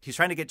he's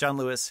trying to get John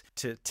Lewis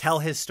to tell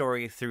his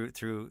story through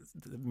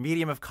the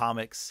medium of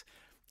comics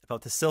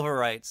about the civil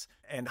rights?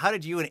 And how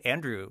did you and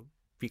Andrew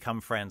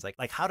become friends?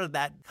 Like how did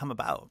that come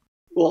about?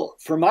 Well,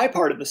 for my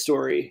part of the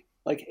story,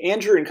 like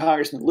Andrew and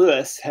Congressman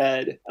Lewis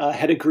had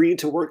agreed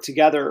to work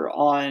together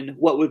on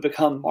what would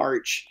become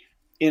March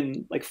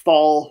in like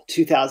fall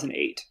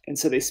 2008. And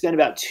so they spent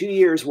about 2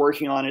 years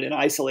working on it in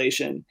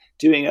isolation,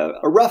 doing a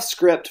rough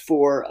script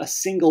for a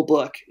single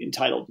book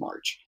entitled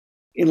March.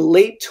 In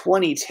late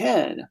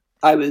 2010,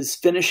 I was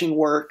finishing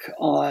work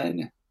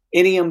on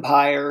Any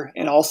Empire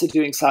and also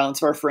doing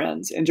Silence of Our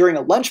Friends. And during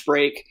a lunch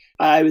break,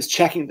 I was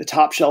checking the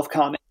Top Shelf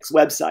Comics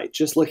website,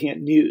 just looking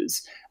at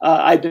news.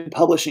 I'd been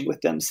publishing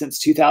with them since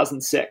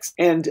 2006.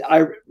 And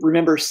I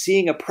remember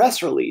seeing a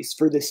press release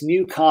for this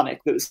new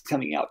comic that was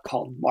coming out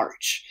called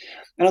March.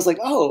 And I was like,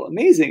 oh,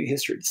 amazing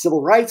history, the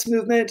civil rights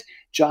movement,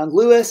 John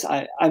Lewis.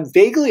 I'm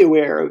vaguely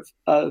aware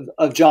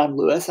of John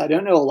Lewis. I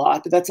don't know a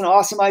lot, but that's an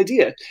awesome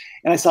idea.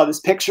 And I saw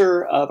this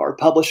picture of our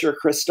publisher,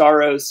 Chris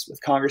Staros,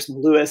 with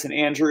Congressman Lewis and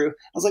Andrew. I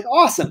was like,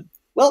 awesome.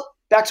 Well,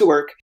 back to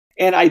work.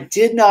 And I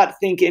did not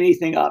think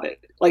anything of it.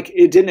 Like,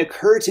 it didn't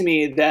occur to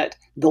me that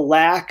the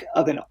lack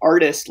of an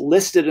artist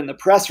listed in the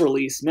press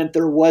release meant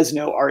there was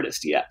no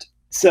artist yet.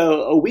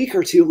 So a week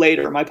or two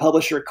later, my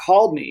publisher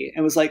called me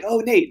and was like, "Oh,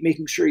 Nate,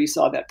 making sure you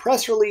saw that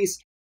press release.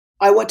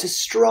 I want to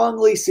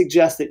strongly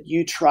suggest that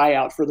you try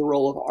out for the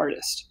role of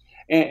artist.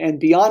 And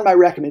beyond my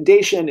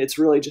recommendation, it's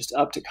really just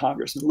up to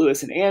Congressman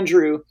Lewis and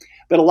Andrew.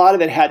 But a lot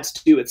of it had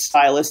to do with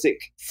stylistic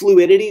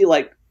fluidity,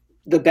 like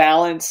the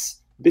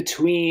balance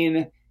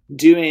between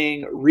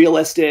doing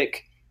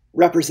realistic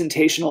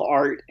representational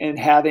art and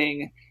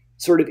having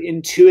sort of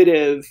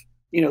intuitive,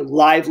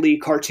 lively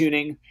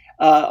cartooning.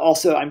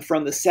 Also, I'm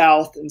from the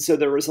South, and so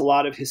there was a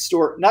lot of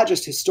not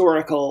just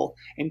historical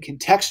and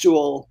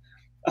contextual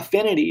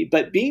affinity,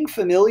 but being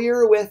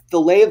familiar with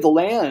the lay of the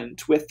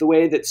land, with the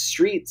way that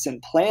streets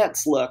and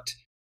plants looked.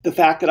 The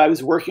fact that I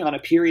was working on a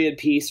period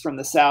piece from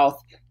the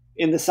South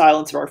in The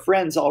Silence of Our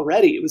Friends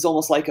already, it was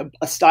almost like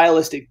a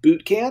stylistic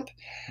boot camp.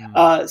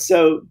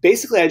 So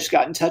basically, I just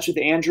got in touch with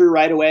Andrew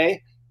right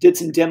away, did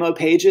some demo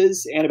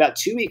pages, and about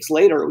 2 weeks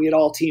later, we had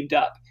all teamed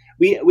up.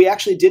 We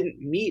actually didn't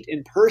meet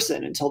in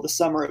person until the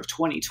summer of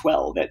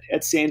 2012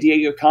 at San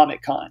Diego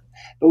Comic-Con,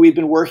 but we'd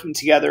been working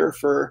together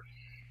for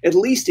at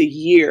least a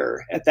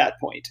year at that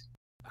point.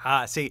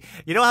 See,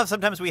 you know how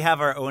sometimes we have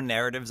our own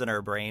narratives in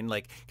our brain?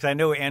 Like, because I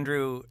know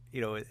Andrew,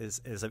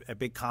 is a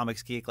big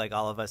comics geek like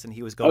all of us, and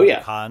he was going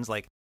to cons.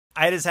 Like,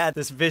 I just had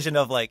this vision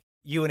of like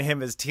you and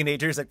him as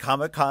teenagers at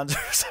Comic Cons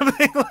or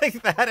something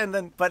like that. And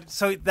then,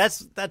 so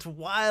that's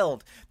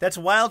wild. That's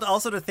wild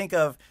also to think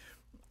of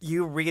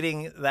you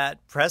reading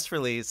that press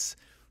release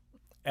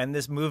and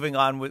this moving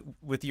on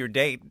with your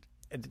date,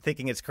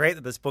 thinking it's great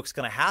that this book's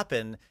going to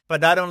happen.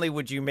 But not only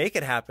would you make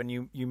it happen,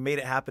 you made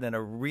it happen in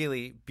a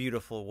really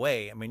beautiful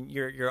way. I mean,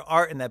 your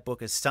art in that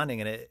book is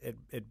stunning, and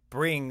it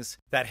brings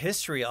that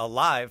history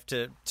alive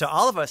to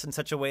all of us in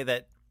such a way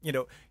that,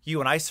 you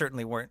and I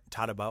certainly weren't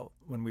taught about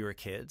when we were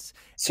kids.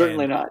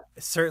 Certainly not.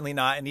 Certainly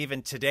not. And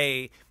even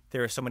today,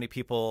 there are so many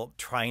people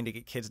trying to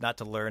get kids not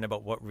to learn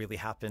about what really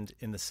happened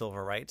in the civil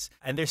rights.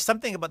 And there's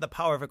something about the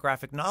power of a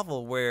graphic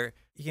novel where,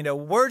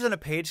 words on a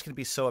page can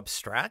be so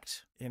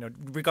abstract,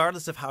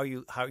 regardless of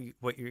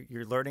what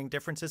your learning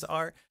differences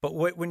are. But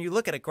when you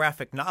look at a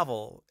graphic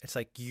novel, it's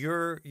like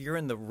you're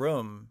in the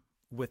room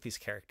with these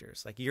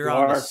characters. Like you're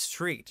on the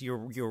street.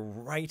 You're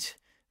right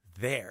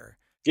there.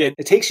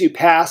 It takes you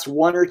past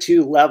one or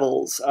two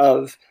levels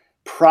of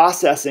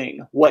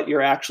processing what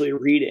you're actually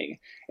reading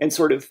and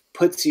sort of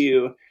puts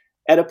you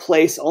at a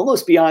place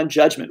almost beyond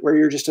judgment where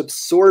you're just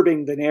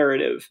absorbing the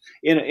narrative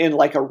in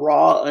like a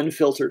raw,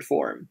 unfiltered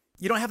form.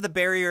 You don't have the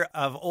barrier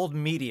of old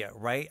media,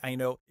 right? I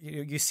know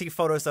you see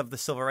photos of the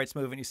civil rights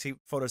movement, you see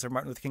photos of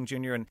Martin Luther King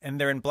Jr.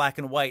 and they're in black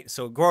and white.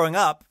 So growing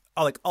up,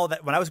 all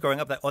that when I was growing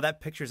up,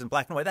 that picture's in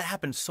black and white. That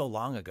happened so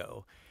long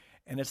ago.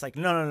 And it's like,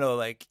 no,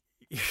 like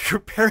your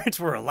parents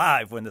were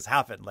alive when this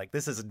happened. Like,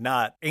 this is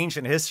not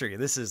ancient history.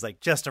 This is like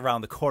just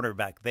around the corner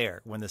back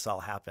there when this all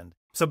happened.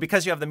 So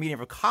because you have the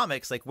medium of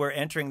comics, like we're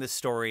entering this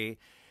story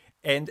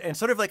and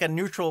sort of like a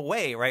neutral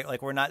way, right?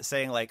 Like we're not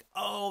saying like,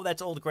 oh,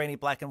 that's old grainy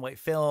black and white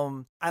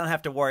film. I don't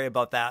have to worry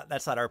about that.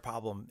 That's not our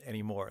problem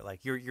anymore.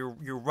 Like you're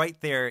right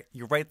there.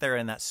 You're right there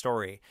in that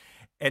story.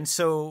 And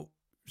so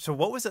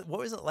what was it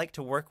like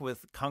to work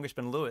with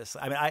Congressman Lewis?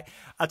 I mean,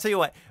 I'll tell you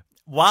what,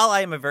 while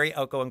I am a very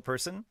outgoing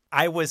person,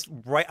 I was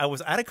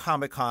at a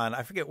Comic-Con,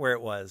 I forget where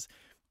it was,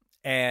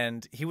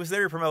 and he was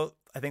there to promote,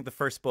 I think, the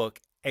first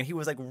book, and he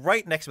was like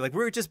right next to me. Like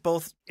we were just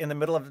both in the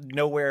middle of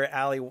nowhere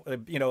alley,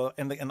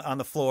 on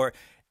the floor,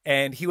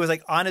 and he was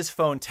like on his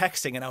phone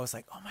texting, and I was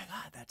like, oh my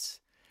God,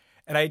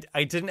 and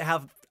I didn't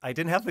have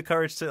the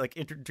courage to like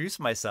introduce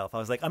myself. I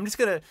was like, I'm just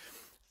going to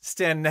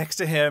stand next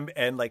to him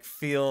and like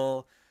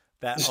feel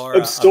that aura.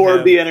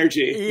 Absorb the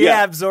energy.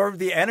 Yeah, absorb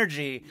the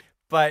energy.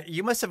 But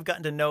you must have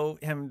gotten to know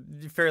him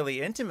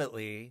fairly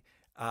intimately,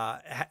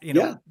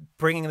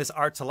 bringing this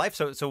art to life.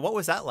 So what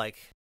was that like?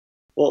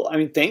 Well, I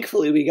mean,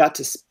 thankfully, we got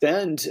to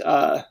spend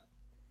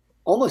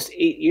almost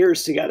 8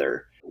 years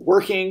together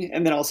working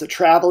and then also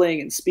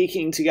traveling and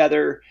speaking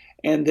together.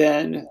 And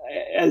then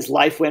as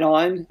life went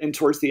on and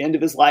towards the end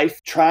of his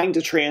life, trying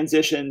to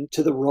transition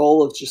to the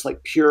role of just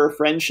like pure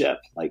friendship,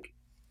 like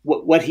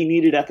what he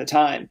needed at the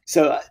time.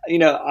 So,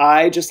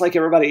 I, just like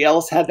everybody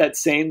else, had that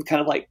same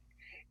kind of like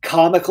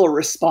comical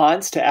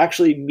response to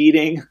actually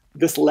meeting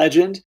this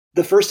legend.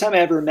 The first time I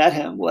ever met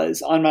him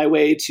was on my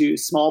way to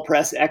Small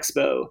Press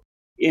Expo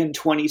in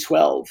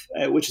 2012,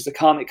 which is a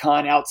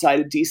Comic-Con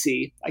outside of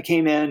DC. I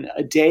came in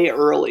a day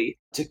early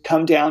to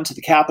come down to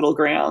the Capitol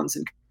grounds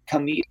and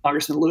come meet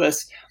Congressman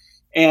Lewis.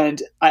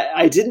 And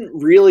I didn't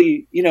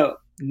really,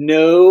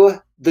 know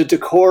the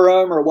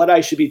decorum or what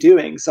I should be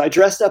doing. So I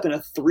dressed up in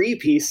a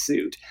 3-piece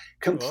suit,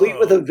 complete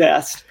with a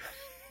vest.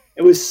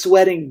 It was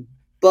sweating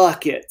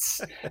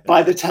buckets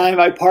by the time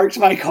I parked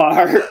my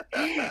car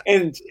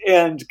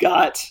and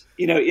got,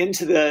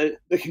 into the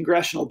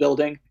congressional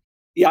building.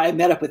 Yeah, I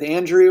met up with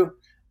Andrew,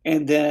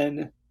 and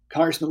then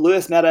Congressman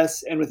Lewis met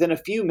us. And within a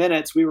few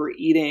minutes, we were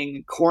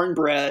eating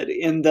cornbread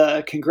in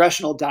the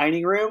congressional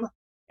dining room.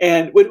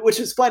 And which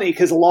is funny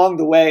because along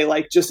the way,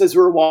 like just as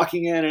we were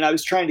walking in and I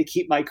was trying to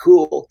keep my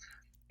cool,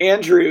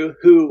 Andrew,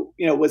 who,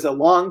 was a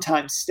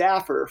longtime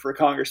staffer for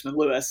Congressman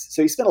Lewis,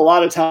 so he spent a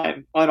lot of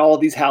time on all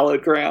of these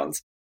hallowed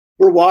grounds.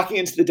 We're walking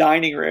into the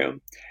dining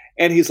room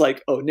and he's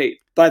like, "Oh, Nate,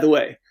 by the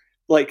way,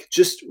 like,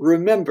 just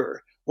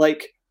remember,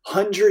 like,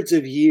 hundreds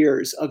of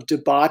years of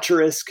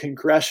debaucherous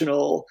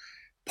congressional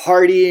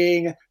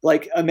partying.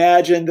 Like,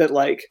 imagine that,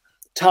 like,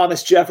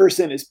 Thomas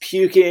Jefferson is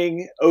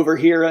puking over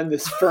here on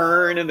this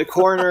fern in the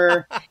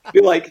corner.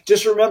 Be like,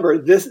 just remember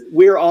this,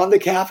 we're on the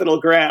Capitol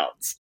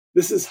grounds.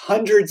 This is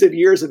hundreds of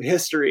years of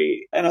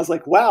history." And I was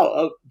like, wow,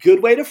 a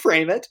good way to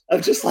frame it,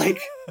 of just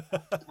like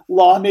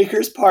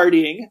lawmakers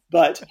partying.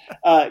 But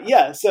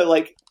yeah, so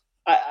like,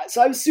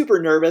 so I was super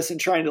nervous and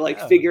trying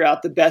to figure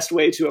out the best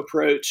way to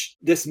approach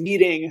this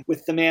meeting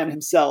with the man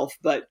himself.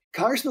 But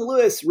Congressman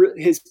Lewis,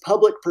 his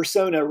public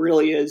persona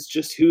really is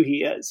just who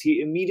he is.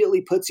 He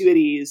immediately puts you at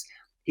ease.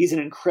 He's an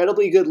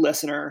incredibly good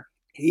listener.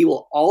 He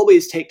will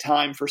always take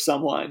time for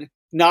someone.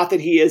 Not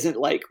that he isn't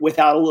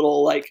without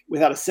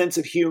a sense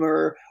of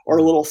humor or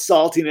a little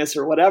saltiness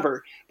or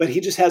whatever, but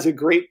he just has a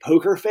great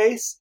poker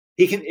face.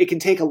 It can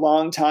take a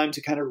long time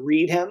to kind of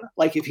read him.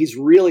 Like, if he's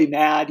really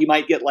mad, you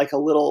might get like a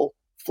little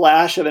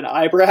flash of an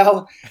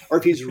eyebrow, or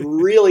if he's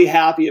really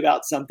happy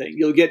about something,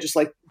 you'll get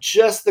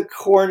just the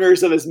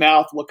corners of his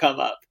mouth will come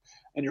up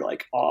and you're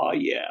like, oh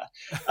yeah.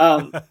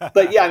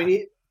 But yeah, I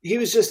mean, he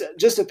was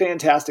just a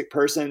fantastic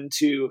person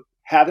to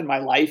have in my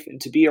life and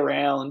to be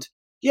around.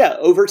 Yeah.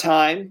 Over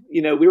time,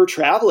 we were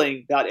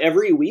traveling about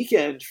every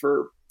weekend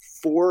for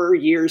 4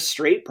 years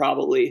straight,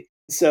 probably.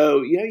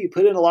 So, you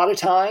put in a lot of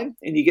time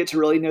and you get to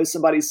really know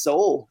somebody's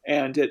soul,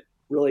 and it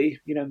really,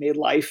 made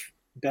life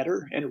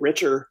better and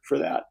richer for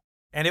that.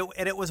 And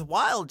it was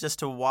wild just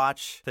to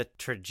watch the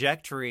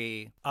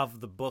trajectory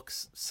of the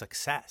book's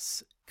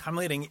success,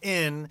 culminating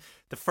in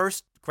the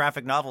first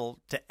graphic novel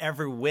to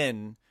ever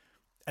win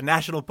a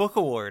National Book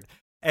Award.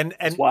 And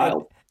it's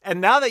wild. And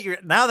now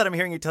that I'm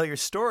hearing you tell your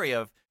story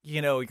of,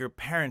 your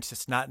parents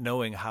just not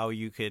knowing how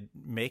you could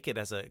make it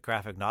as a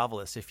graphic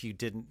novelist if you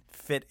didn't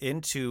fit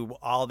into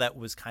all that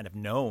was kind of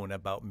known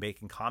about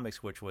making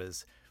comics, which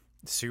was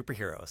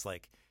superheroes.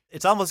 Like,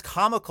 it's almost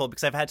comical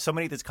because I've had so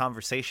many of these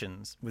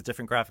conversations with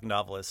different graphic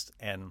novelists.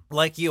 And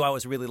like you, I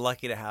was really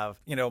lucky to have,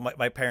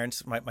 my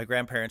parents, my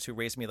grandparents who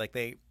raised me, like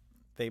they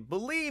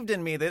believed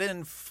in me. They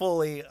didn't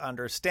fully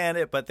understand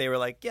it, but they were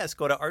like, yes,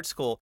 go to art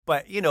school.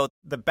 But,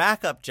 the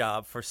backup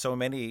job for so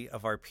many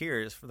of our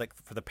peers, for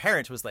the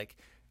parents, was like,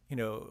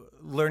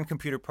 learn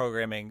computer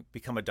programming,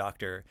 become a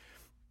doctor.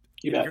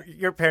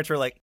 Your parents were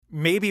like,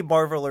 maybe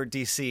Marvel or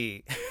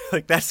DC.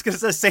 Like, that's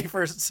because it's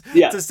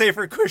a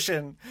safer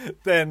cushion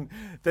than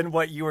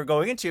what you were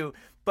going into.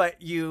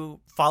 But you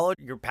followed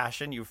your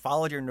passion, you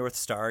followed your North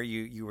Star,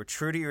 you were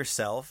true to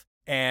yourself,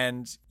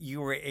 and you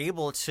were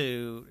able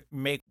to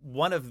make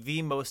one of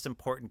the most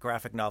important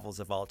graphic novels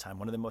of all time,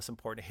 one of the most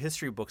important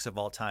history books of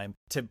all time,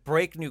 to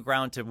break new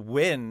ground, to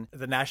win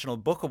the National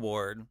Book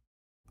Award.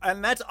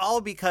 And that's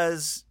all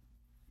because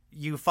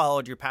you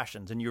followed your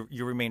passions and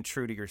you remained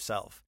true to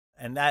yourself.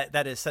 And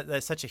that's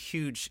such a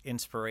huge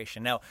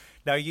inspiration. Now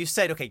you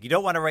said, okay, you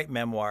don't want to write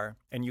memoir,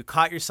 and you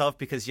caught yourself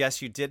because,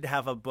 yes, you did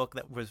have a book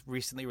that was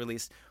recently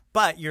released,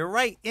 but you're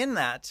right in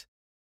that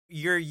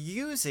you're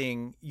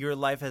using your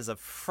life as a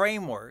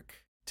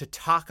framework to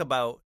talk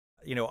about,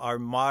 our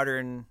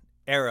modern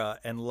era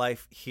and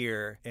life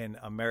here in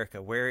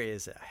America. Where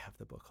is it? I have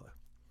the book.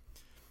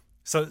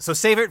 So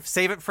save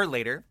it for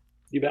later.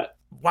 You bet.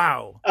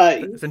 Wow.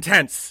 It's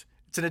intense.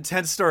 It's an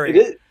intense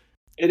story.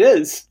 It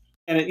is.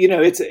 And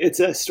it's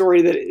a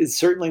story that is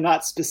certainly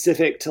not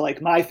specific to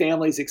my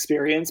family's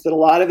experience, but a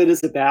lot of it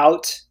is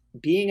about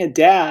being a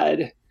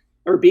dad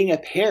or being a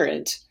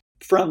parent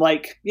from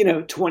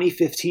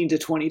 2015 to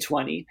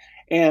 2020,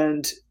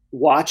 and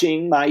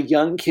watching my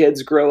young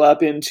kids grow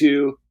up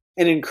into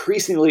an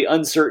increasingly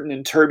uncertain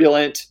and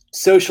turbulent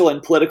social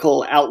and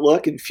political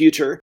outlook and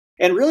future,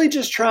 and really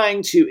just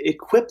trying to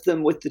equip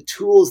them with the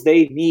tools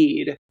they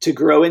need to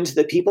grow into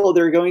the people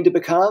they're going to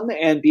become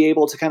and be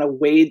able to kind of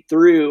wade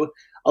through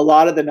a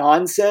lot of the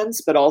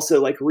nonsense, but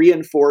also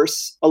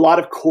reinforce a lot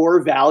of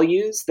core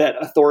values that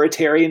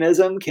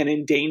authoritarianism can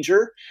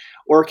endanger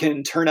or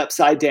can turn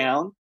upside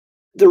down.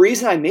 The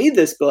reason I made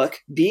this book,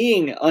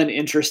 being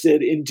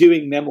uninterested in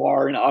doing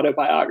memoir and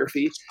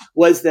autobiography,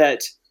 was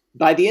that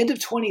by the end of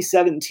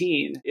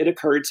 2017, it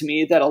occurred to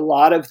me that a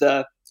lot of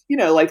the,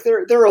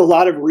 there are a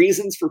lot of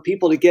reasons for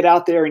people to get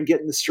out there and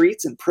get in the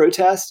streets and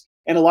protest,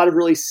 and a lot of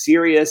really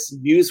serious,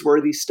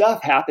 newsworthy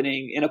stuff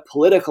happening in a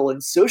political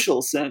and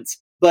social sense.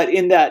 But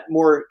in that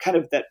more kind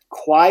of that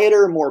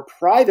quieter, more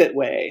private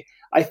way,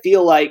 I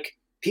feel like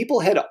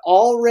people had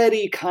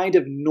already kind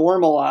of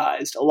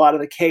normalized a lot of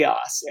the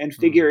chaos and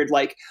figured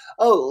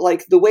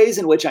the ways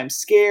in which I'm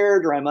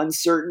scared or I'm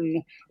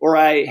uncertain or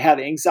I have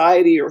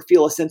anxiety or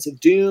feel a sense of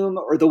doom,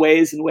 or the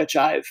ways in which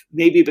I've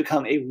maybe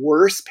become a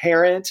worse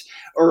parent,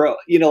 or,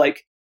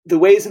 the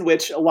ways in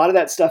which a lot of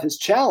that stuff is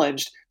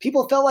challenged,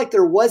 people felt like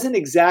there wasn't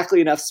exactly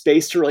enough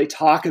space to really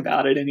talk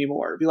about it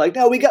anymore. Be like,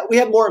 no, we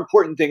have more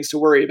important things to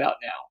worry about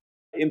now.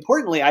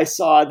 Importantly, I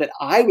saw that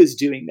I was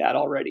doing that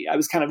already. I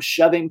was kind of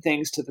shoving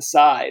things to the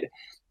side.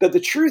 But the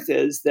truth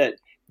is that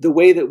the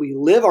way that we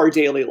live our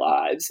daily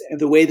lives and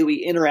the way that we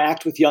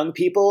interact with young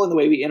people and the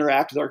way we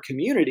interact with our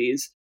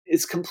communities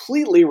is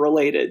completely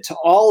related to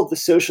all of the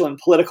social and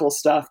political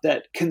stuff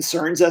that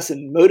concerns us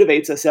and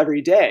motivates us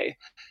every day.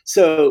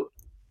 So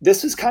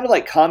this was kind of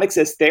like comics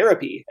as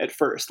therapy at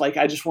first. Like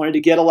I just wanted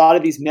to get a lot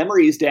of these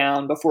memories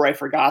down before I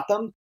forgot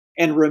them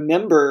and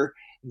remember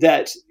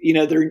that,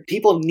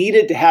 people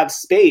needed to have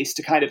space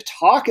to kind of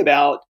talk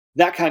about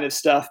that kind of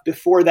stuff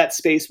before that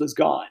space was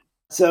gone.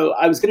 So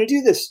I was going to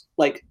do this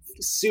like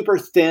super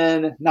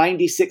thin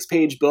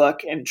 96-page book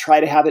and try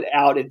to have it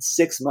out in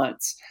 6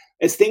 months.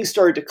 As things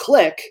started to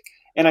click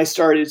and I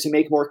started to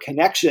make more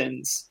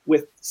connections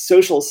with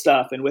social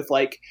stuff and with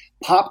like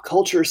pop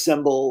culture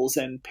symbols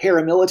and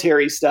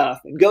paramilitary stuff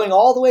and going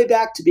all the way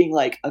back to being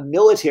like a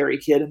military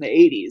kid in the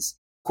 80s,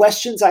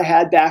 questions I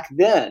had back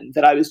then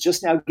that I was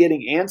just now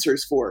getting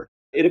answers for,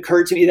 it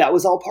occurred to me that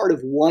was all part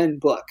of one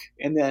book.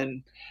 And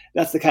then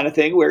that's the kind of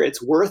thing where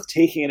it's worth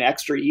taking an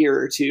extra year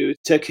or two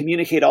to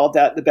communicate all of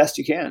that the best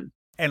you can.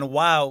 And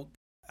wow,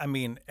 I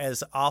mean,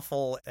 as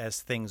awful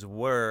as things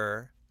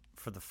were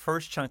for the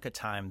first chunk of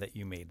time that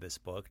you made this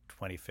book,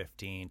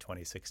 2015,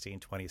 2016,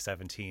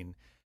 2017,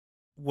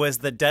 was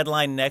the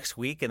deadline next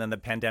week and then the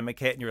pandemic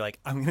hit and you're like,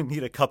 I'm going to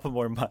need a couple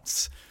more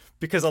months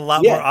because a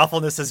lot more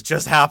awfulness has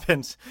just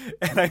happened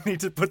and I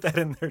need to put that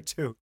in there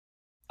too.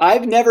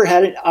 I've never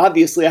had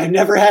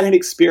an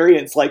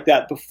experience like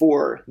that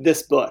before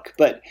this book.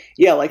 But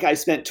yeah, like I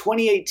spent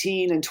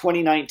 2018 and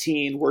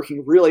 2019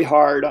 working really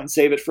hard on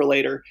Save It for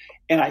Later.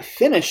 And I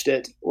finished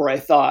it, or I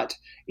thought,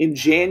 in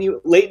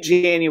late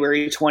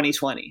January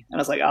 2020. And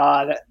I was like,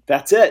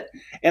 that's it.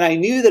 And I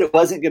knew that it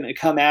wasn't going to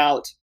come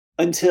out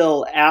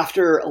until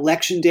after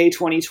Election Day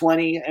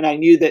 2020. And I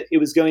knew that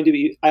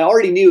I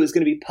already knew it was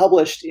going to be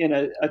published in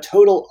a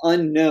total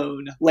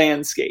unknown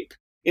landscape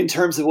in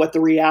terms of what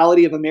the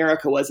reality of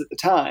America was at the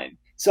time.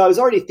 So I was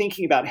already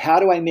thinking about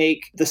how do I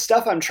make the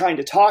stuff I'm trying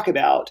to talk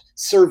about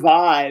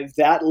survive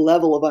that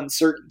level of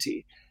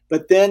uncertainty.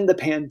 But then the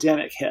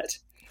pandemic hit.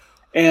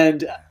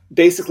 And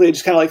basically I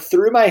just kind of like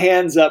threw my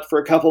hands up for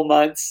a couple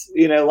months,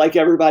 like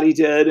everybody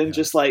did, and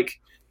just like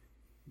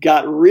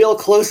got real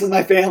close with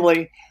my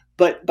family.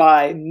 But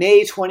by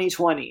May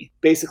 2020,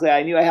 basically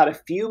I knew I had a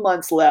few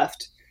months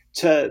left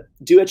to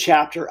do a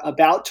chapter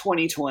about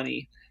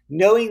 2020,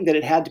 knowing that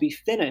it had to be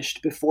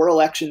finished before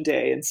Election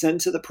Day and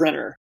sent to the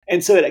printer.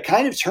 And so it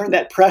kind of turned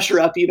that pressure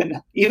up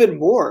even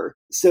more.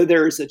 So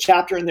there's a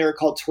chapter in there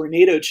called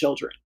Tornado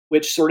Children,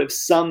 which sort of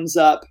sums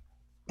up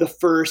the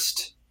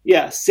first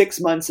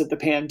 6 months of the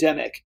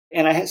pandemic.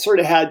 And I sort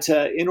of had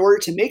to, in order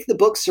to make the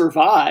book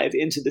survive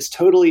into this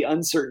totally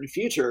uncertain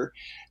future,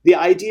 the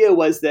idea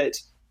was that,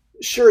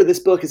 sure, this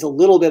book is a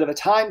little bit of a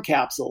time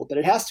capsule, but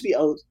it has to be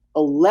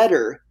a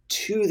letter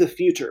to the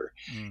future.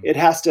 It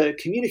has to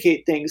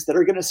communicate things that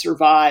are going to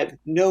survive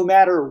no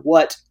matter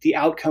what the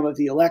outcome of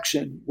the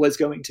election was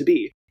going to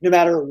be, no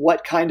matter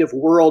what kind of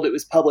world it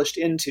was published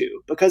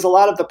into, because a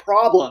lot of the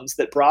problems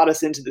that brought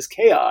us into this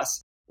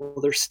chaos, well,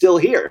 they're still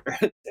here,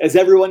 as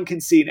everyone can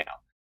see now.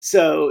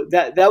 So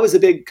that was a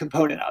big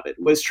component of it,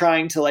 was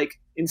trying to,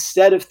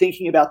 instead of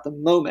thinking about the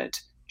moment,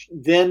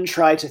 then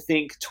try to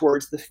think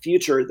towards the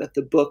future that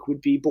the book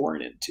would be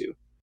born into.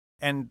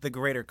 And the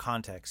greater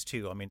context,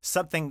 too. I mean,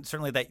 something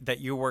certainly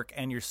that your work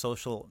and your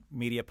social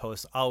media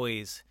posts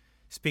always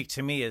speak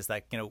to me is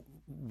that,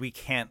 we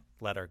can't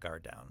let our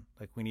guard down.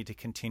 We need to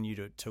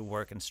continue to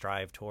work and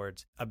strive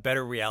towards a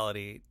better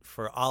reality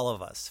for all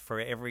of us, for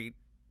every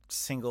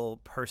single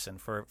person,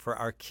 for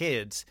our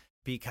kids,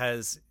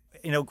 because,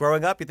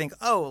 growing up, you think,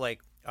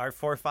 our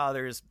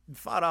forefathers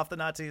fought off the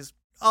Nazis,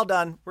 all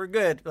done, we're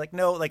good.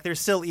 No, there's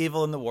still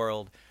evil in the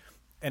world.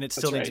 And it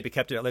still needs to be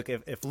kept together. Look,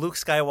 if Luke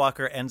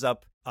Skywalker ends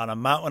up on a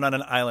mountain on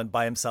an island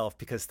by himself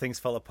because things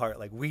fell apart,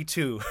 we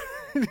too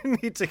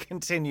need to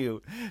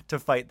continue to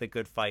fight the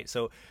good fight.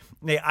 So,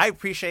 Nate, I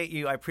appreciate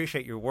you. I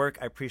appreciate your work.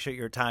 I appreciate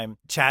your time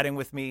chatting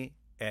with me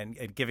and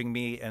giving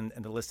me and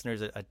the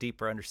listeners a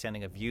deeper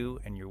understanding of you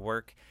and your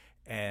work.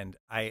 And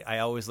I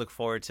always look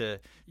forward to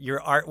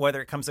your art, whether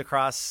it comes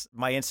across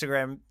my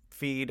Instagram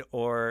feed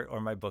or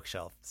my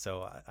bookshelf.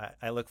 So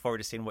I look forward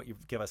to seeing what you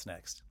give us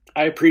next.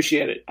 I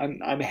appreciate it.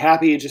 I'm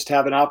happy just to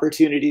have an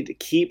opportunity to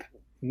keep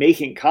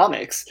making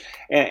comics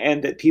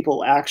and that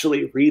people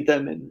actually read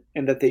them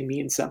and that they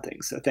mean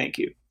something. So thank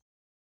you.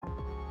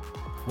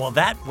 Well,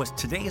 that was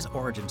today's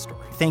origin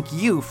story. Thank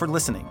you for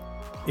listening.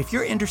 If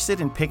you're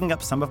interested in picking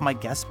up some of my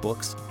guest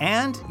books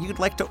and you'd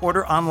like to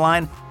order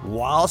online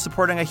while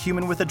supporting a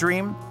human with a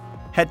dream,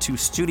 head to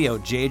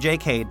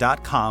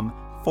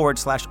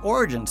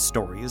studiojjk.com/origin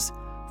stories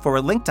for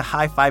a link to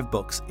High Five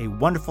Books, a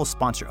wonderful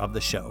sponsor of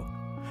the show.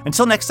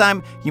 Until next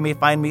time, you may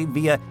find me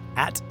via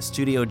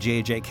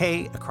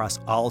 @StudioJJK across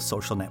all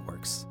social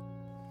networks.